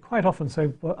 they quite often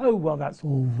say, well, oh, well, that's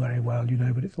all very well,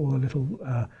 but it's all a little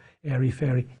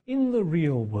airy-fairy. In the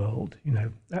real world,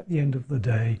 at the end of the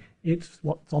day, it's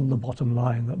what's on the bottom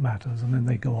line that matters, and then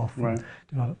they go off and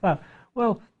develop that.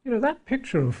 Well, that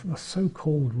picture of the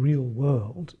so-called real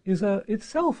world is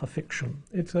itself a fiction.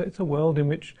 It's a world in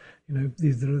which there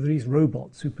are these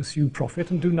robots who pursue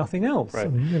profit and do nothing else,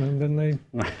 and then they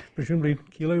presumably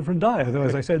keel over and die. Although,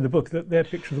 as I say in the book, that their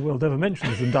picture of the world never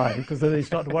mentions them dying, because then they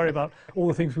start to worry about all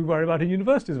the things we worry about in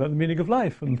universities, about the meaning of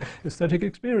life and aesthetic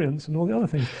experience and all the other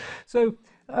things. So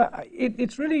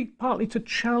it's really partly to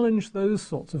challenge those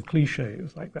sorts of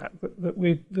cliches like that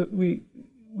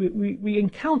we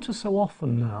encounter so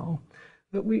often now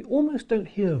that we almost don't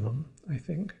hear them, I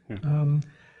think.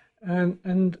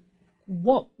 And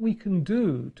what we can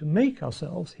do to make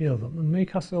ourselves hear them and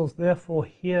make ourselves therefore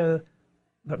hear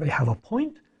that they have a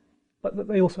point, but that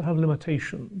they also have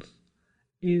limitations,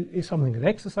 is something that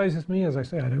exercises me. As I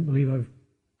say, I don't believe I've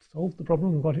solved the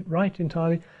problem and got it right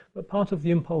entirely, but part of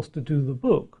the impulse to do the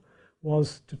book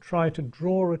was to try to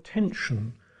draw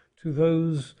attention to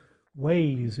those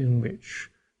ways in which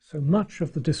so much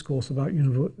of the discourse about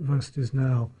universities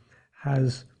now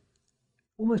has,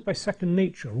 almost by second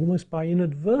nature, almost by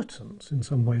inadvertence in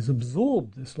some ways,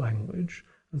 absorbed this language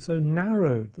and so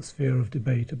narrowed the sphere of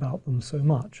debate about them so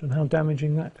much, and how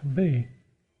damaging that can be.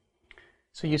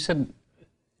 So you said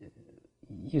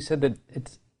that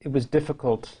it was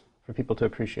difficult for people to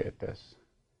appreciate this.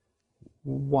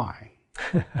 Why?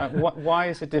 Why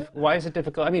is it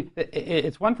difficult? I mean,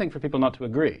 it's one thing for people not to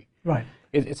agree. Right.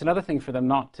 It's another thing for them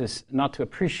not to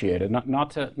appreciate it,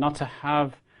 not to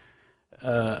have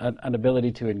an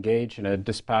ability to engage in a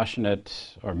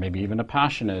dispassionate or maybe even a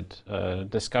passionate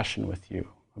discussion with you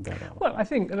about it. Well, I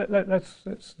think let's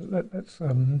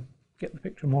get the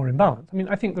picture more in balance. I mean,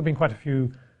 I think there have been quite a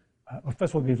few. Well,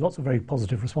 first of all, there's lots of very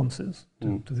positive responses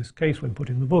to this case when put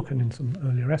in the book and in some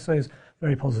earlier essays.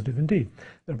 Very positive indeed.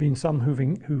 There have been some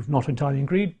who've not entirely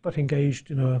agreed, but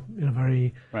engaged in a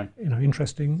very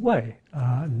interesting way.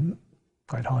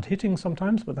 Quite hard hitting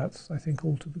sometimes, but that's, I think,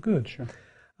 all to the good. Sure.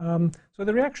 So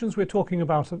the reactions we're talking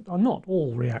about are not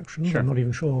all reactions. Sure. I'm not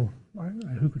even sure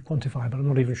who could quantify, but I'm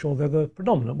not even sure they're the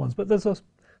predominant ones. But there's a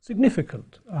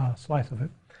significant slice of it.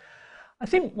 I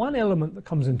think one element that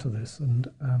comes into this, and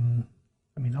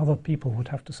I mean, other people would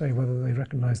have to say whether they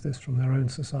recognize this from their own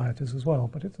societies as well,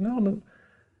 but it's an element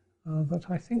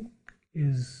that I think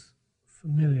is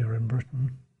familiar in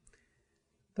Britain,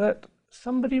 that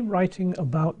somebody writing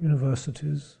about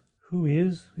universities who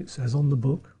is, it says on the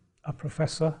book, a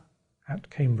professor at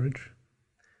Cambridge,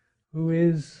 who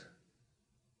is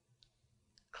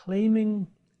claiming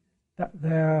that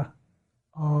there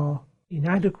are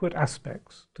inadequate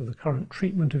aspects to the current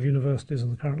treatment of universities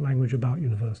and the current language about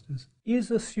universities,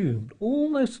 is assumed,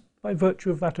 almost by virtue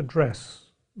of that address,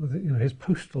 his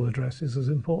postal address is as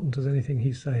important as anything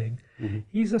he's saying.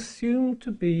 He's assumed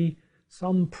to be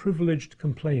some privileged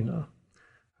complainer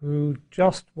who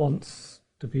just wants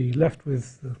to be left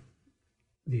with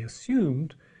the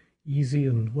assumed easy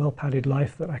and well-padded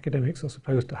life that academics are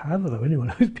supposed to have, although anyone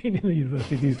who's been in a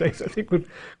university these days, I think, would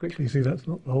quickly see that's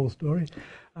not the whole story.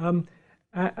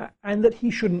 And that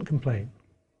he shouldn't complain.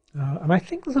 And I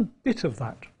think there's a bit of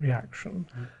that reaction.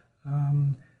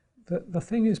 The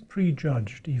thing is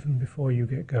prejudged even before you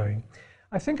get going.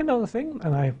 I think another thing,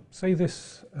 and I say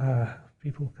this,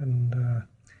 people can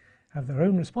have their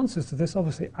own responses to this,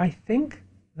 obviously, I think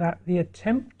that the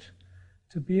attempt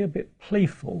to be a bit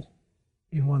playful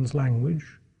in one's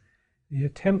language, the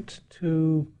attempt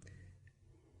to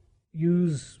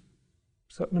use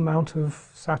certain amount of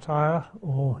satire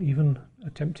or even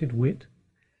attempted wit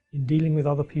in dealing with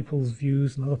other people's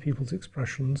views and other people's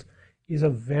expressions is a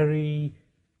very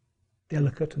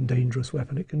delicate and dangerous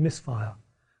weapon. It can misfire.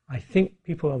 I think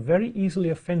people are very easily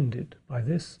offended by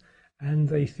this, and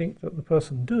they think that the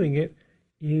person doing it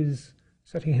is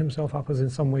setting himself up as in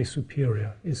some way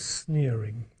superior, is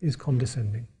sneering, is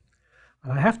condescending.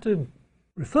 And I have to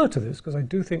refer to this because I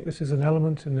do think this is an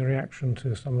element in the reaction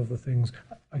to some of the things,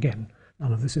 again,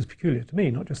 none of this is peculiar to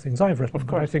me, not just things I've written. Of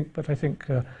course. But I think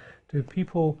to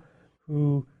people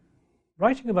who,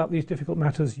 writing about these difficult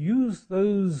matters, use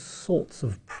those sorts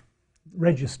of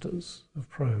registers of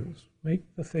prose, make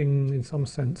the thing in some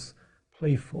sense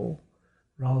playful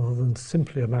rather than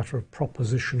simply a matter of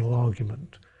propositional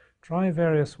argument. Try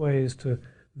various ways to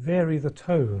vary the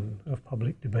tone of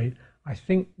public debate. I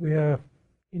think we're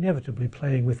inevitably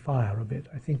playing with fire a bit.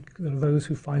 I think there are those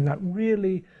who find that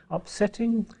really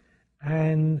upsetting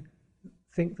and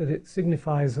think that it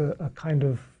signifies a kind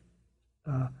of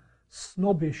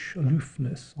snobbish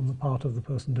aloofness on the part of the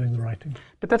person doing the writing.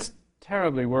 But that's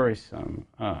terribly worrisome.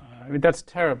 I mean, that's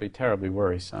terribly, terribly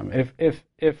worrisome.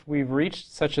 If we've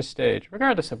reached such a stage,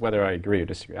 regardless of whether I agree or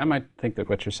disagree, I might think that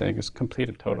what you're saying is complete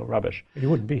and total rubbish. You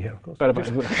wouldn't be here, of course. But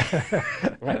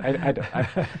right,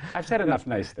 I've said enough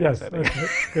nice things. Yes, okay,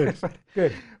 good,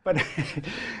 good.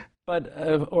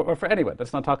 Or for anyone,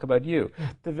 let's not talk about you.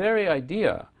 The very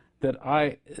idea that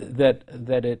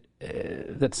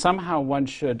somehow one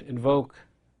should invoke,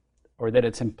 or that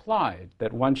it's implied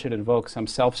that one should invoke some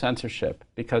self-censorship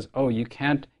because, oh, you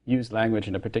can't use language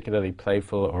in a particularly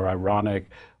playful or ironic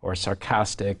or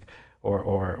sarcastic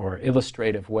or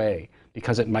illustrative way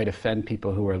because it might offend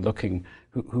people who are looking,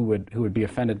 who would be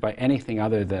offended by anything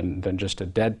other than just a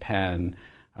deadpan,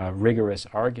 rigorous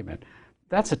argument.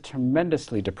 That's a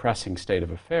tremendously depressing state of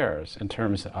affairs in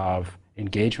terms of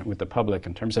engagement with the public,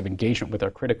 in terms of engagement with our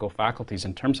critical faculties,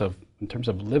 in terms of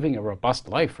living a robust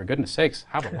life. For goodness sakes,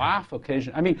 have a laugh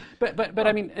occasionally. I mean, but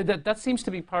I mean that seems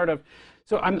to be part of.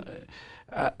 So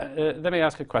let me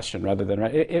ask a question rather than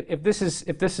right. If this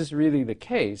is really the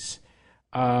case,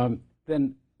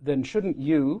 then shouldn't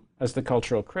you, as the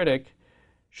cultural critic,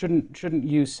 shouldn't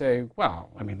you say, well,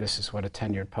 I mean, this is what a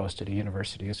tenured post at a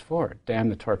university is for. Damn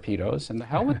the torpedoes and the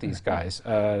hell with these guys.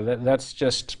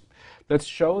 Let's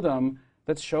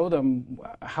show them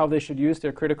how they should use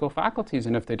their critical faculties,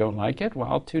 and if they don't like it,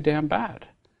 well, too damn bad.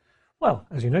 Well,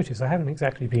 as you notice, I haven't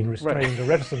exactly been restrained or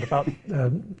reticent about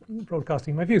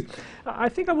broadcasting my views. I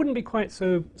think I wouldn't be quite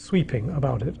so sweeping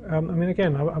about it. I mean,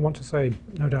 again, I want to say,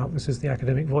 no doubt, this is the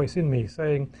academic voice in me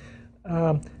saying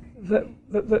that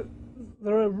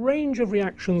there are a range of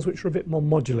reactions which are a bit more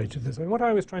modulated. I mean, what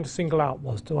I was trying to single out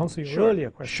was, to answer your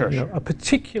earlier question, a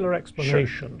particular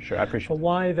explanation for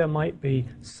why there might be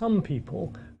some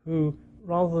people who,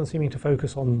 rather than seeming to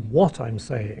focus on what I'm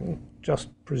saying, just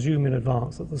presume in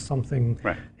advance that there's something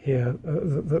here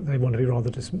that they want to be rather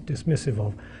dismissive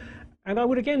of. And I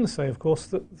would again say, of course,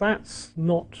 that that's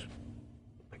not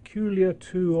peculiar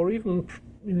to, or even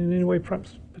in any way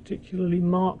perhaps particularly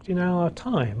marked in our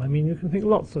time. I mean, you can think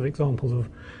lots of examples of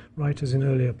writers in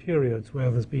earlier periods where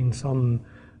there's been some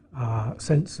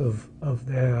sense of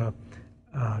their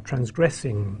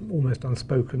transgressing almost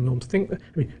unspoken norms. I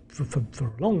mean, for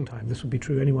a long time this would be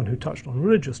true. Anyone who touched on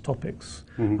religious topics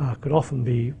could often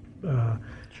be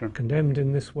condemned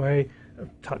in this way.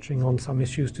 Touching on some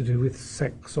issues to do with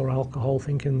sex or alcohol,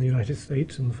 think in the United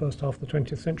States in the first half of the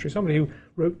 20th century. Somebody who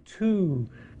wrote too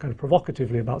kind of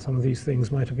provocatively about some of these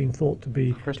things might have been thought to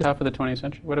be... First half of the 20th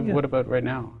century? What about right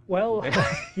now? Well,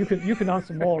 you can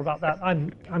answer more about that.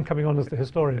 I'm coming on as the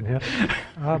historian here.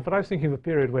 But I was thinking of a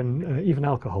period when even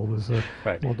alcohol was a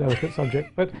more delicate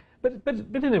subject. But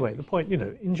anyway, the point,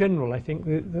 in general, I think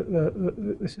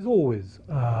this is always...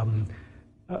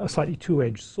 a slightly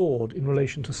two-edged sword in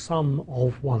relation to some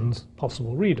of one's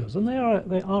possible readers, and they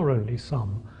are only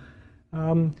some.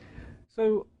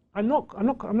 So I'm not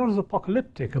as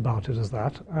apocalyptic about it as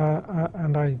that,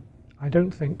 and I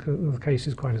don't think that the case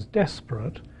is quite as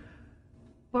desperate.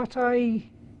 But I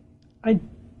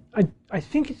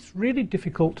think it's really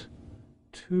difficult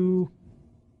to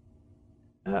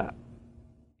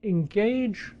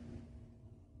engage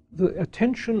the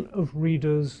attention of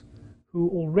readers who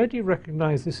already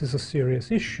recognize this is a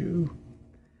serious issue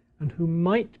and who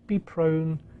might be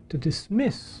prone to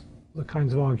dismiss the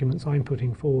kinds of arguments I'm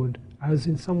putting forward as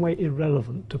in some way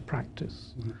irrelevant to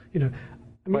practice.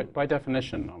 I mean, by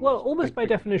definition. Almost. Well, almost by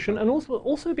definition, and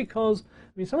also because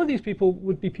some of these people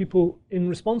would be people in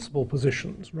responsible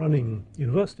positions, running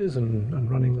universities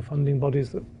and running the funding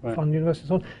bodies that fund universities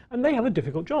and so on, and they have a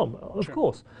difficult job, of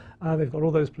course. They've got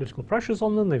all those political pressures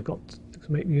on them. They've got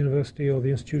to make the university or the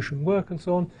institution work and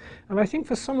so on. And I think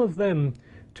for some of them,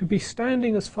 to be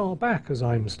standing as far back as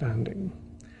I'm standing,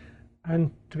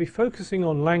 and to be focusing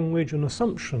on language and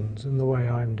assumptions in the way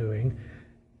I'm doing,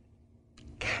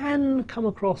 can come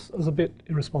across as a bit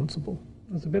irresponsible,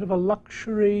 as a bit of a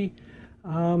luxury,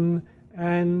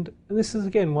 and this is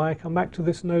again why I come back to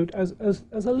this note as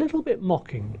a little bit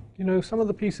mocking. Some of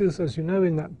the pieces, as you know,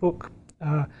 in that book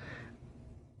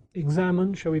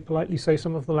examine, shall we politely say,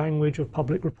 some of the language of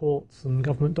public reports and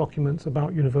government documents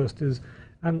about universities,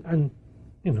 and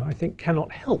I think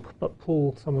cannot help but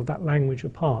pull some of that language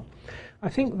apart. I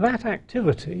think that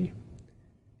activity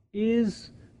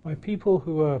is, by people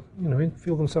who are,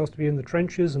 feel themselves to be in the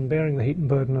trenches and bearing the heat and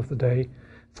burden of the day,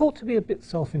 thought to be a bit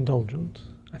self-indulgent.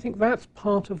 I think that's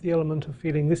part of the element of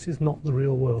feeling this is not the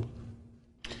real world.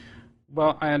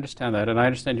 Well, I understand that, and I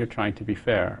understand you're trying to be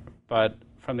fair, but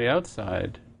from the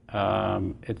outside,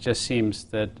 it just seems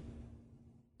that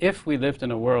if we lived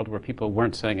in a world where people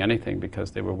weren't saying anything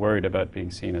because they were worried about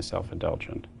being seen as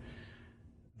self-indulgent,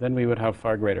 then we would have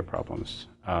far greater problems.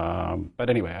 But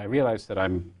anyway, I realize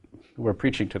that we're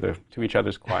preaching to each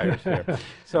other's choirs here.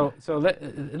 So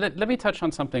let me touch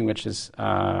on something which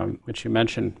you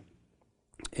mentioned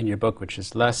in your book, which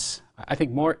is less, I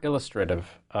think, more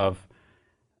illustrative of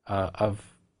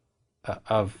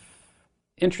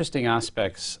interesting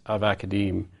aspects of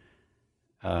academe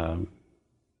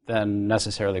than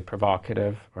necessarily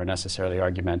provocative or necessarily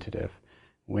argumentative.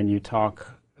 When you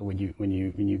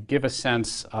give a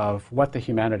sense of what the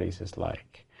humanities is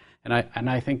like, and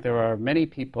I think there are many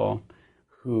people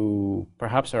who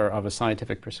perhaps are of a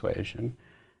scientific persuasion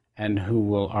and who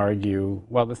will argue,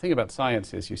 well, the thing about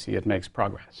science is, you see, it makes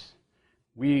progress.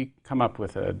 We come up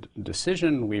with a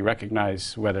decision, we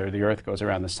recognize whether the Earth goes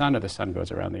around the Sun or the Sun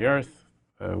goes around the Earth.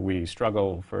 We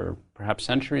struggle for perhaps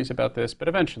centuries about this, but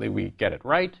eventually we get it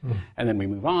right, and then we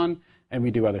move on, and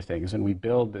we do other things, and we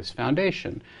build this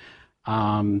foundation.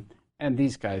 And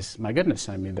these guys, my goodness,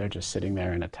 I mean, they're just sitting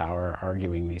there in a tower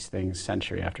arguing these things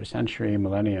century after century,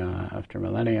 millennia after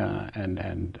millennia,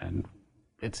 and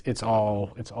it's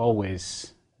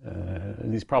always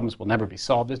these problems will never be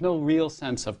solved. There's no real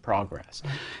sense of progress,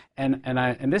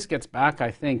 and this gets back,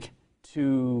 I think,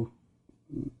 to,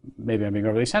 maybe I'm being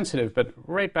overly sensitive, but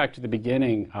right back to the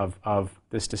beginning of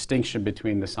this distinction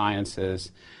between the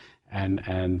sciences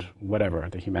and whatever,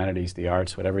 the humanities, the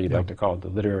arts, whatever you'd like to call it, the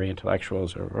literary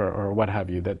intellectuals or what have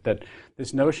you, that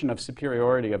this notion of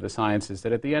superiority of the sciences,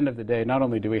 that at the end of the day, not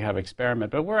only do we have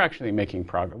experiment, but we're actually making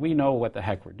progress. We know what the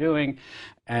heck we're doing,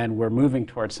 and we're moving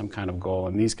towards some kind of goal,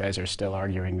 and these guys are still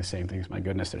arguing the same things. My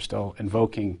goodness, they're still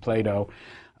invoking Plato.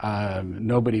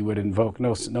 Nobody would invoke,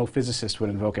 no physicist would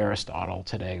invoke Aristotle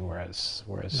today, whereas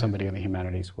somebody in the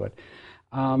humanities would.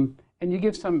 And you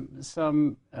give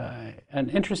an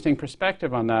interesting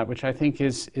perspective on that, which I think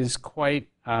is quite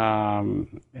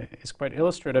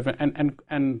illustrative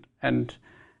and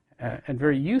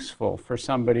very useful for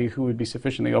somebody who would be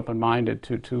sufficiently open-minded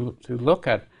to look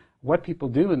at what people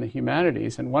do in the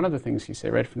humanities. And one of the things you say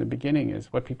right from the beginning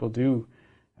is what people do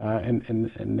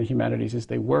in the humanities is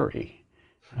they worry.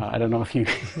 I don't know if you,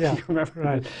 you remember.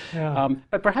 Right. Yeah.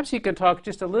 But perhaps you could talk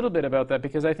just a little bit about that,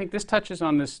 because I think this touches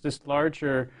on this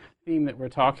larger theme that we're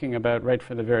talking about right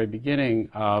from the very beginning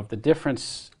of the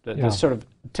difference, the sort of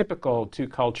typical two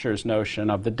cultures notion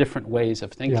of the different ways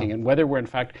of thinking and whether we're in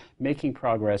fact making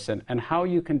progress, and how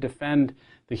you can defend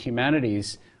the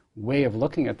humanities way of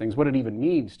looking at things, what it even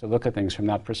means to look at things from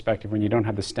that perspective when you don't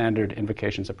have the standard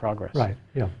invocations of progress. Right,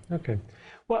 yeah, okay.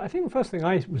 Well, I think the first thing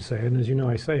I would say, and as you know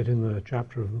I say it in the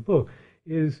chapter of the book,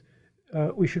 is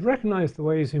we should recognize the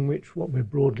ways in which what we're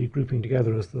broadly grouping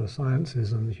together as the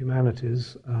sciences and the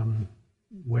humanities,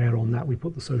 where on that we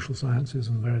put the social sciences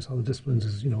and various other disciplines,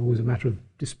 is always a matter of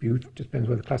dispute. It depends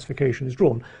where the classification is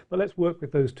drawn. But let's work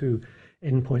with those two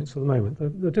endpoints for the moment.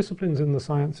 The disciplines in the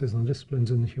sciences and the disciplines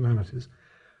in the humanities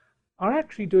are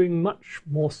actually doing much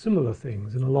more similar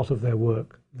things in a lot of their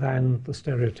work than the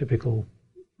stereotypical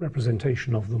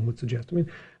representation of them would suggest. I mean,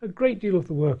 a great deal of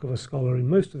the work of a scholar in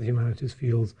most of the humanities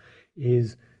fields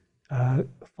is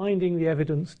finding the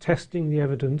evidence, testing the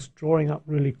evidence, drawing up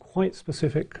really quite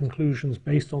specific conclusions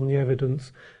based on the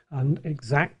evidence, and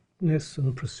exactness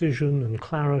and precision and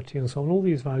clarity and so on. All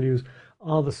these values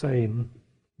are the same,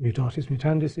 mutatis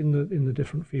mutandis, in the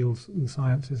different fields, in the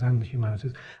sciences and the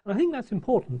humanities. And I think that's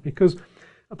important because,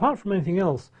 apart from anything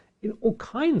else, in all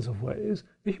kinds of ways,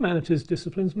 the humanities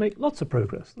disciplines make lots of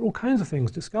progress. There are all kinds of things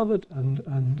discovered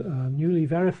and newly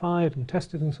verified and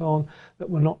tested and so on that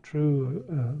were not true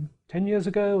 10 years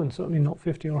ago, and certainly not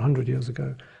 50 or 100 years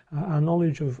ago. Our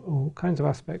knowledge of all kinds of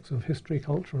aspects of history,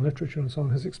 culture and literature and so on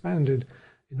has expanded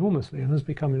enormously and has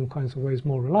become in all kinds of ways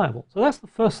more reliable. So that's the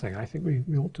first thing I think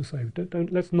we ought to say.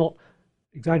 Let's not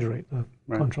exaggerate the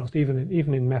contrast, even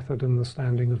in method and the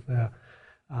standing of their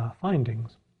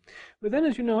findings. But then,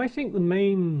 as you know, I think the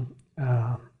main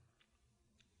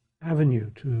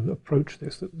avenue to approach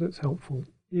this that's helpful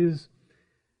is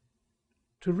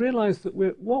to realize that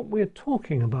what we're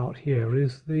talking about here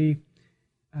is the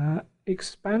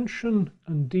expansion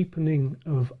and deepening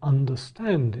of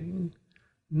understanding,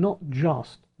 not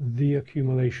just the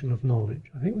accumulation of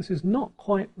knowledge. I think this is not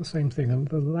quite the same thing, and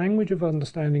the language of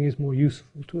understanding is more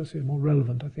useful to us, more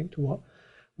relevant, I think, to what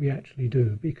we actually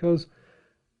do, because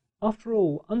after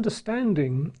all,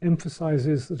 understanding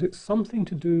emphasizes that it's something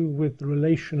to do with the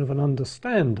relation of an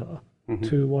understander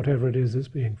to whatever it is that's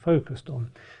being focused on.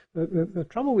 The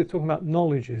trouble with talking about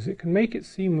knowledge is it can make it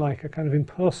seem like a kind of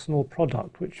impersonal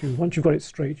product, which once you've got it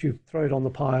straight, you throw it on the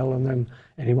pile and then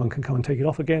anyone can come and take it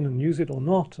off again and use it or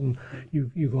not, and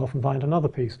you go off and find another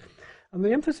piece. And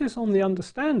the emphasis on the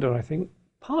understander, I think,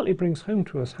 partly brings home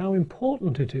to us how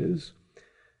important it is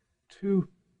to,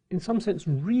 in some sense,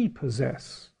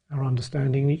 repossess our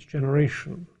understanding in each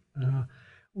generation.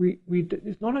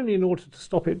 It's not only in order to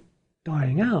stop it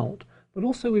dying out, but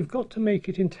also we've got to make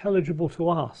it intelligible to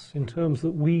us in terms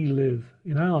that we live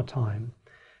in our time.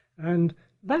 And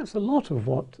that's a lot of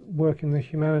what work in the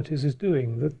humanities is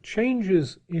doing. The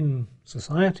changes in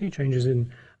society, changes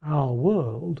in our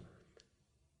world,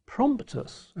 prompt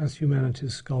us as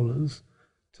humanities scholars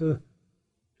to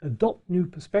adopt new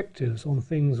perspectives on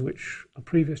things which a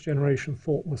previous generation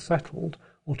thought were settled,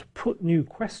 or to put new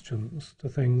questions to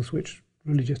things which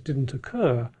really just didn't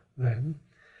occur then.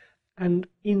 And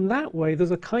in that way,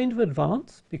 there's a kind of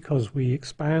advance because we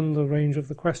expand the range of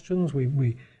the questions,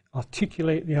 we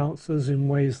articulate the answers in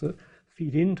ways that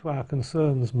feed into our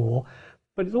concerns more,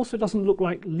 but it also doesn't look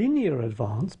like linear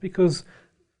advance because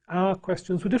our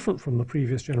questions were different from the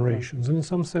previous generations, and in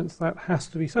some sense that has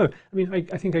to be so. I mean,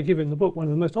 I think I give in the book one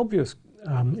of the most obvious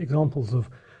examples of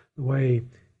the way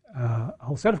a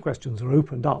whole set of questions are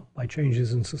opened up by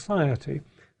changes in society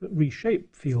that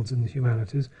reshape fields in the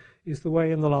humanities is the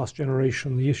way in the last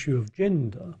generation the issue of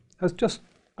gender has just,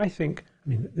 I think, I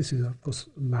mean, this is of course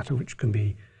a matter which can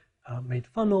be made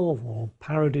fun of or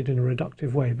parodied in a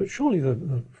reductive way, but surely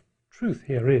the truth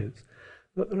here is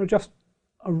that there are just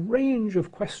a range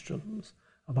of questions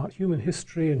about human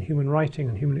history and human writing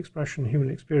and human expression and human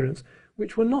experience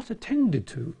which were not attended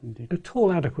to at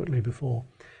all adequately before.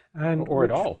 And or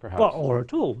at all, perhaps. Well, or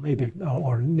at all, maybe,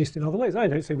 or at least in other ways. I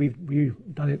don't say we've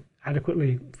done it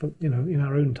adequately, for, in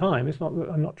our own time. It's not.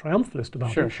 I'm not triumphalist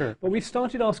about it. Sure. But we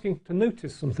started asking to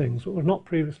notice some things that were not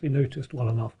previously noticed well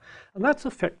enough, and that's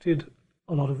affected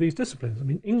a lot of these disciplines. I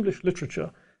mean, English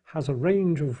literature has a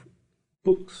range of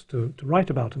books to write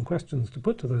about and questions to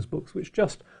put to those books, which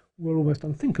just were almost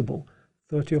unthinkable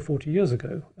 30 or 40 years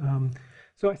ago.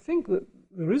 So I think that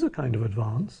there is a kind of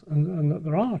advance, and that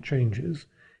there are changes.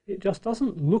 It just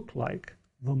doesn't look like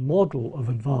the model of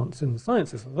advance in the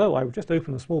sciences. Although I would just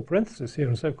open a small parenthesis here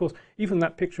and say, of course, even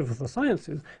that picture of the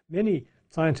sciences, many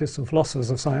scientists and philosophers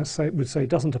of science would say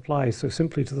doesn't apply so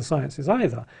simply to the sciences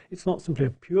either. It's not simply a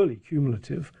purely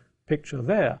cumulative picture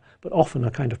there, but often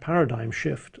a kind of paradigm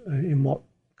shift in what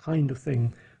kind of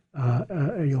thing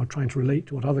you're trying to relate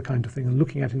to what other kind of thing and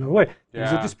looking at it in another way. Yeah.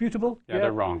 Is it disputable? Yeah,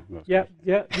 they're wrong. Yeah.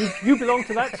 You belong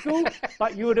to that school,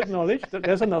 but you would acknowledge that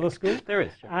there's another school. There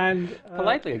is. Sure. And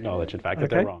politely acknowledge, in fact, that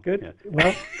they're wrong. Good. Yes.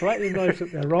 Well, politely acknowledge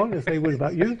that they're wrong, as they would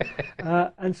about you.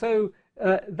 And so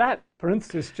that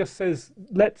parenthesis just says,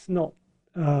 let's not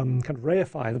kind of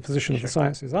reify the position of the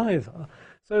sciences either.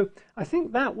 So I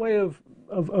think that way of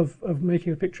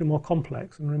making the picture more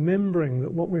complex and remembering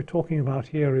that what we're talking about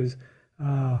here is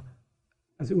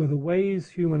as it were, the ways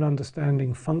human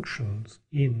understanding functions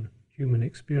in human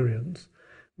experience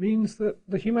means that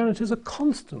the humanities are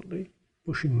constantly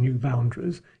pushing new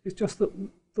boundaries. It's just that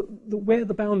where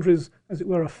the boundaries, as it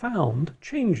were, are found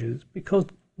changes because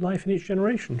life in each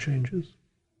generation changes.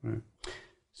 Right.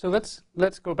 So let's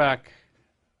go back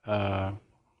to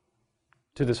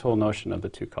this whole notion of the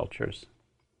two cultures.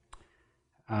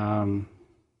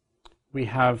 We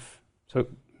have,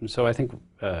 so I think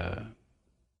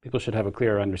people should have a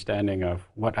clear understanding of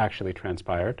what actually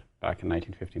transpired back in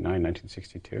 1959,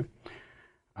 1962.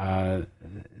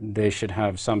 They should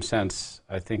have some sense,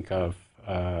 I think, of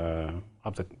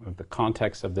the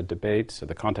context of the debates, or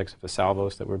the context of the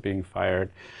salvos that were being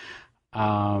fired,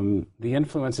 the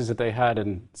influences that they had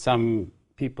in some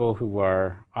people who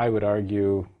are, I would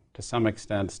argue, to some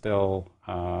extent still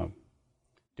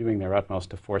doing their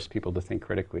utmost to force people to think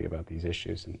critically about these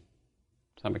issues in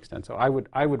some extent. So I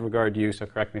would regard you, so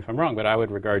correct me if I'm wrong, but I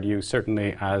would regard you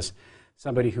certainly as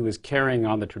somebody who is carrying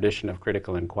on the tradition of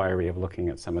critical inquiry, of looking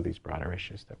at some of these broader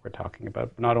issues that we're talking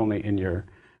about, not only in your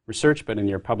research, but in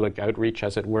your public outreach,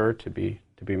 as it were, to be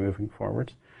moving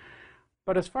forward.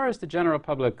 But as far as the general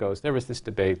public goes, there was this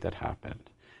debate that happened.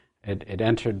 It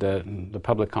entered the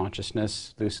public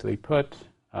consciousness, loosely put,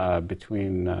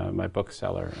 between my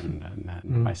bookseller and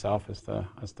myself as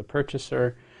the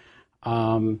purchaser.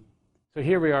 So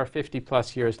here we are 50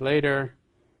 plus years later.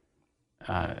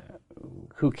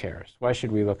 Who cares? Why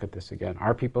should we look at this again?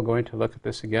 Are people going to look at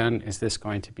this again? Is this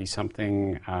going to be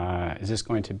something, is this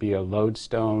going to be a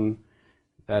lodestone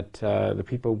that the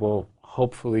people will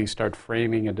hopefully start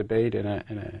framing a debate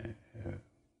in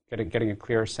getting a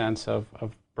clear sense of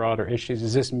broader issues?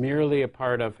 Is this merely a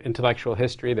part of intellectual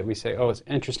history that we say, oh, it's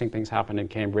interesting things happened in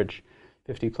Cambridge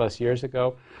 50 plus years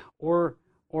ago? Or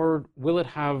will it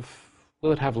have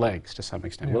legs to some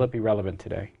extent? Yeah. Will it be relevant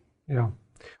today? Yeah.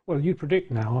 Well, you predict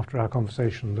now, after our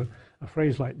conversation, that a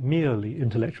phrase like merely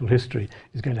intellectual history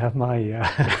is going to have my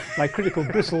my critical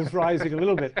bristles rising a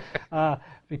little bit,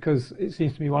 because it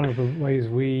seems to me one of the ways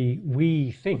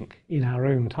we think in our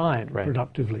own time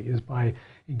productively is by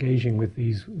engaging with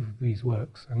these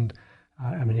works. And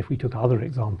I mean, if we took other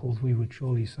examples, we would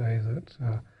surely say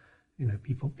that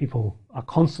people are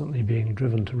constantly being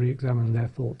driven to re-examine their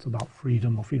thoughts about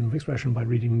freedom or freedom of expression by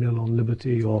reading Mill on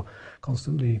liberty, or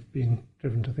constantly being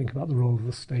driven to think about the role of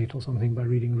the state or something by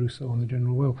reading Rousseau on the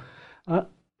general will.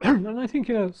 And I think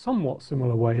in a somewhat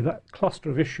similar way, that cluster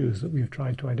of issues that we've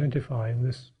tried to identify in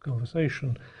this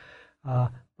conversation,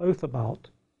 both about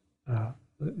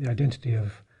the identity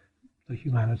of the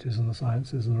humanities and the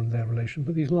sciences and their relation,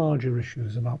 but these larger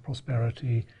issues about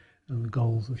prosperity and the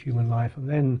goals of human life, and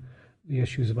then the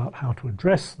issues about how to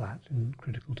address that in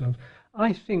critical terms.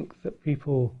 I think that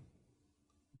people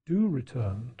do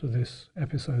return to this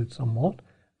episode somewhat,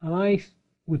 and I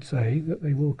would say that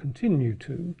they will continue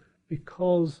to,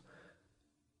 because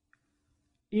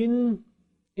in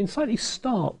slightly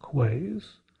stark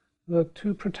ways, the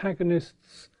two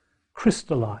protagonists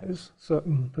crystallize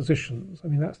certain positions. I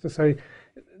mean, that's to say,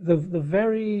 the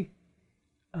very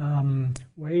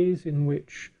ways in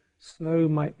which Snow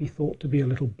might be thought to be a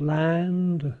little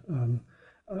bland,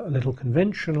 a little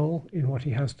conventional in what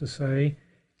he has to say,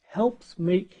 helps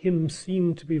make him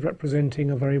seem to be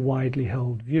representing a very widely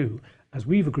held view. As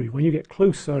we've agreed, when you get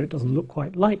closer, it doesn't look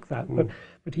quite like that,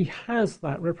 but he has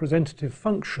that representative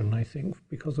function, I think,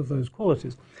 because of those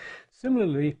qualities.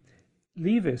 Similarly,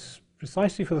 Leavis,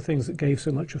 precisely for the things that gave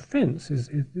so much offence, is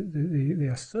the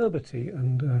acerbity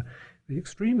and the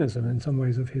extremism in some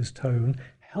ways of his tone,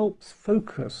 helps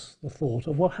focus the thought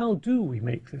of, well, how do we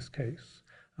make this case,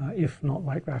 if not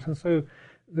like that? And so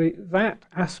that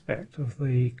aspect of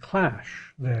the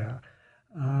clash there,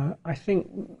 I think,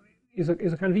 is a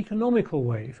kind of economical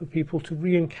way for people to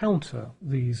re-encounter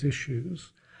these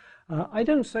issues. I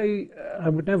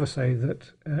would never say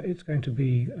that it's going to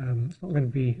be, it's not going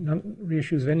to be,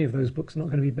 reissues of any of those books are not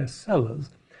going to be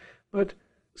bestsellers, but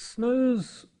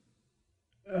Snow's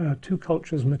Two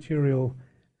Cultures material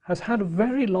has had a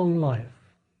very long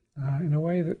life in a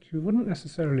way that you wouldn't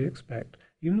necessarily expect.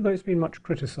 Even though it's been much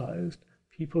criticized,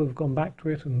 people have gone back to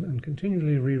it and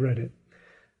continually reread it.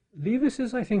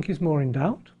 Leavis's, I think, is more in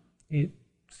doubt. It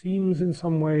seems in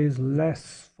some ways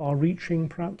less far-reaching,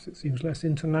 perhaps. It seems less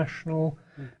international,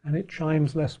 and it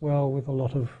chimes less well with a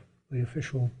lot of the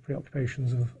official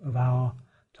preoccupations of our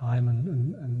time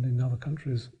and in other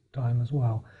countries' time as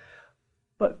well.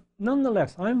 But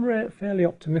nonetheless, I'm fairly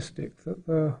optimistic that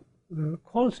the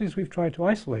qualities we've tried to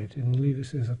isolate in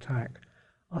Leavis's attack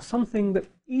are something that,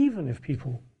 even if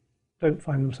people don't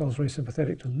find themselves very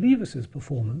sympathetic to Leavis's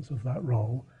performance of that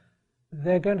role,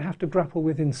 they're going to have to grapple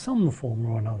with in some form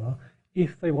or another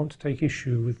if they want to take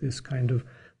issue with this kind of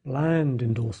bland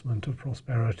endorsement of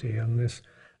prosperity and this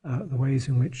the ways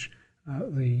in which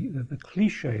the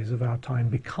cliches of our time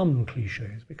become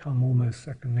cliches, become almost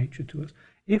second nature to us.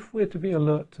 If we're to be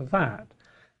alert to that,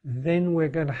 then we're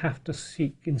going to have to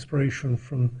seek inspiration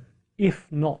from, if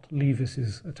not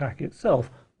Leavis's attack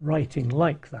itself, writing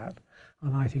like that.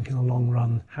 And I think in the long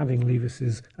run, having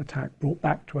Leavis's attack brought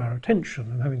back to our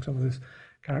attention and having some of this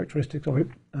characteristics of it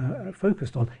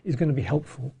focused on is going to be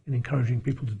helpful in encouraging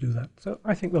people to do that. So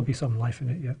I think there'll be some life in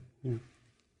it yet. Yeah.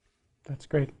 That's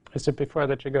great. Before I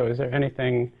let you go, is there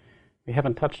anything we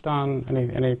haven't touched on,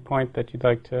 any point that you'd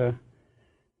like to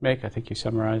make? I think you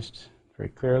summarized very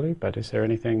clearly, but is there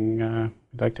anything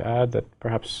you'd like to add that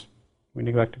perhaps we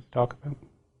neglected to talk about?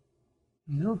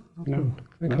 No.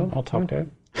 I'll talk to it.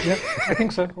 Yeah, I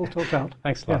think so. All talked out.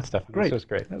 Thanks a lot, Stefan. Great. This was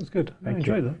great. That was good. I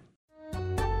enjoyed that.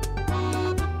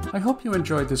 I hope you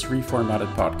enjoyed this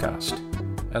reformatted podcast.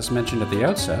 As mentioned at the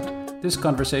outset, this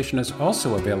conversation is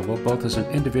also available both as an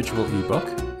individual ebook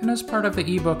and as part of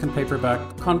the ebook and paperback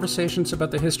Conversations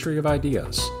About the History of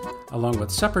Ideas, along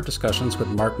with separate discussions with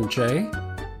Martin Jay,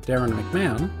 Darren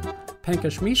McMahon,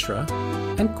 Pankaj Mishra,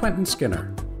 and Quentin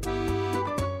Skinner.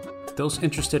 Those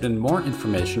interested in more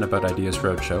information about Ideas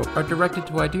Roadshow are directed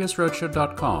to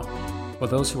ideasroadshow.com, while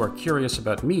those who are curious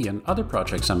about me and other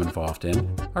projects I'm involved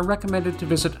in are recommended to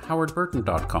visit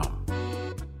howardburton.com.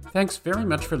 Thanks very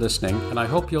much for listening, and I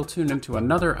hope you'll tune into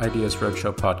another Ideas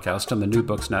Roadshow podcast on the New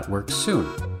Books Network soon.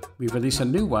 We release a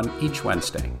new one each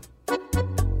Wednesday.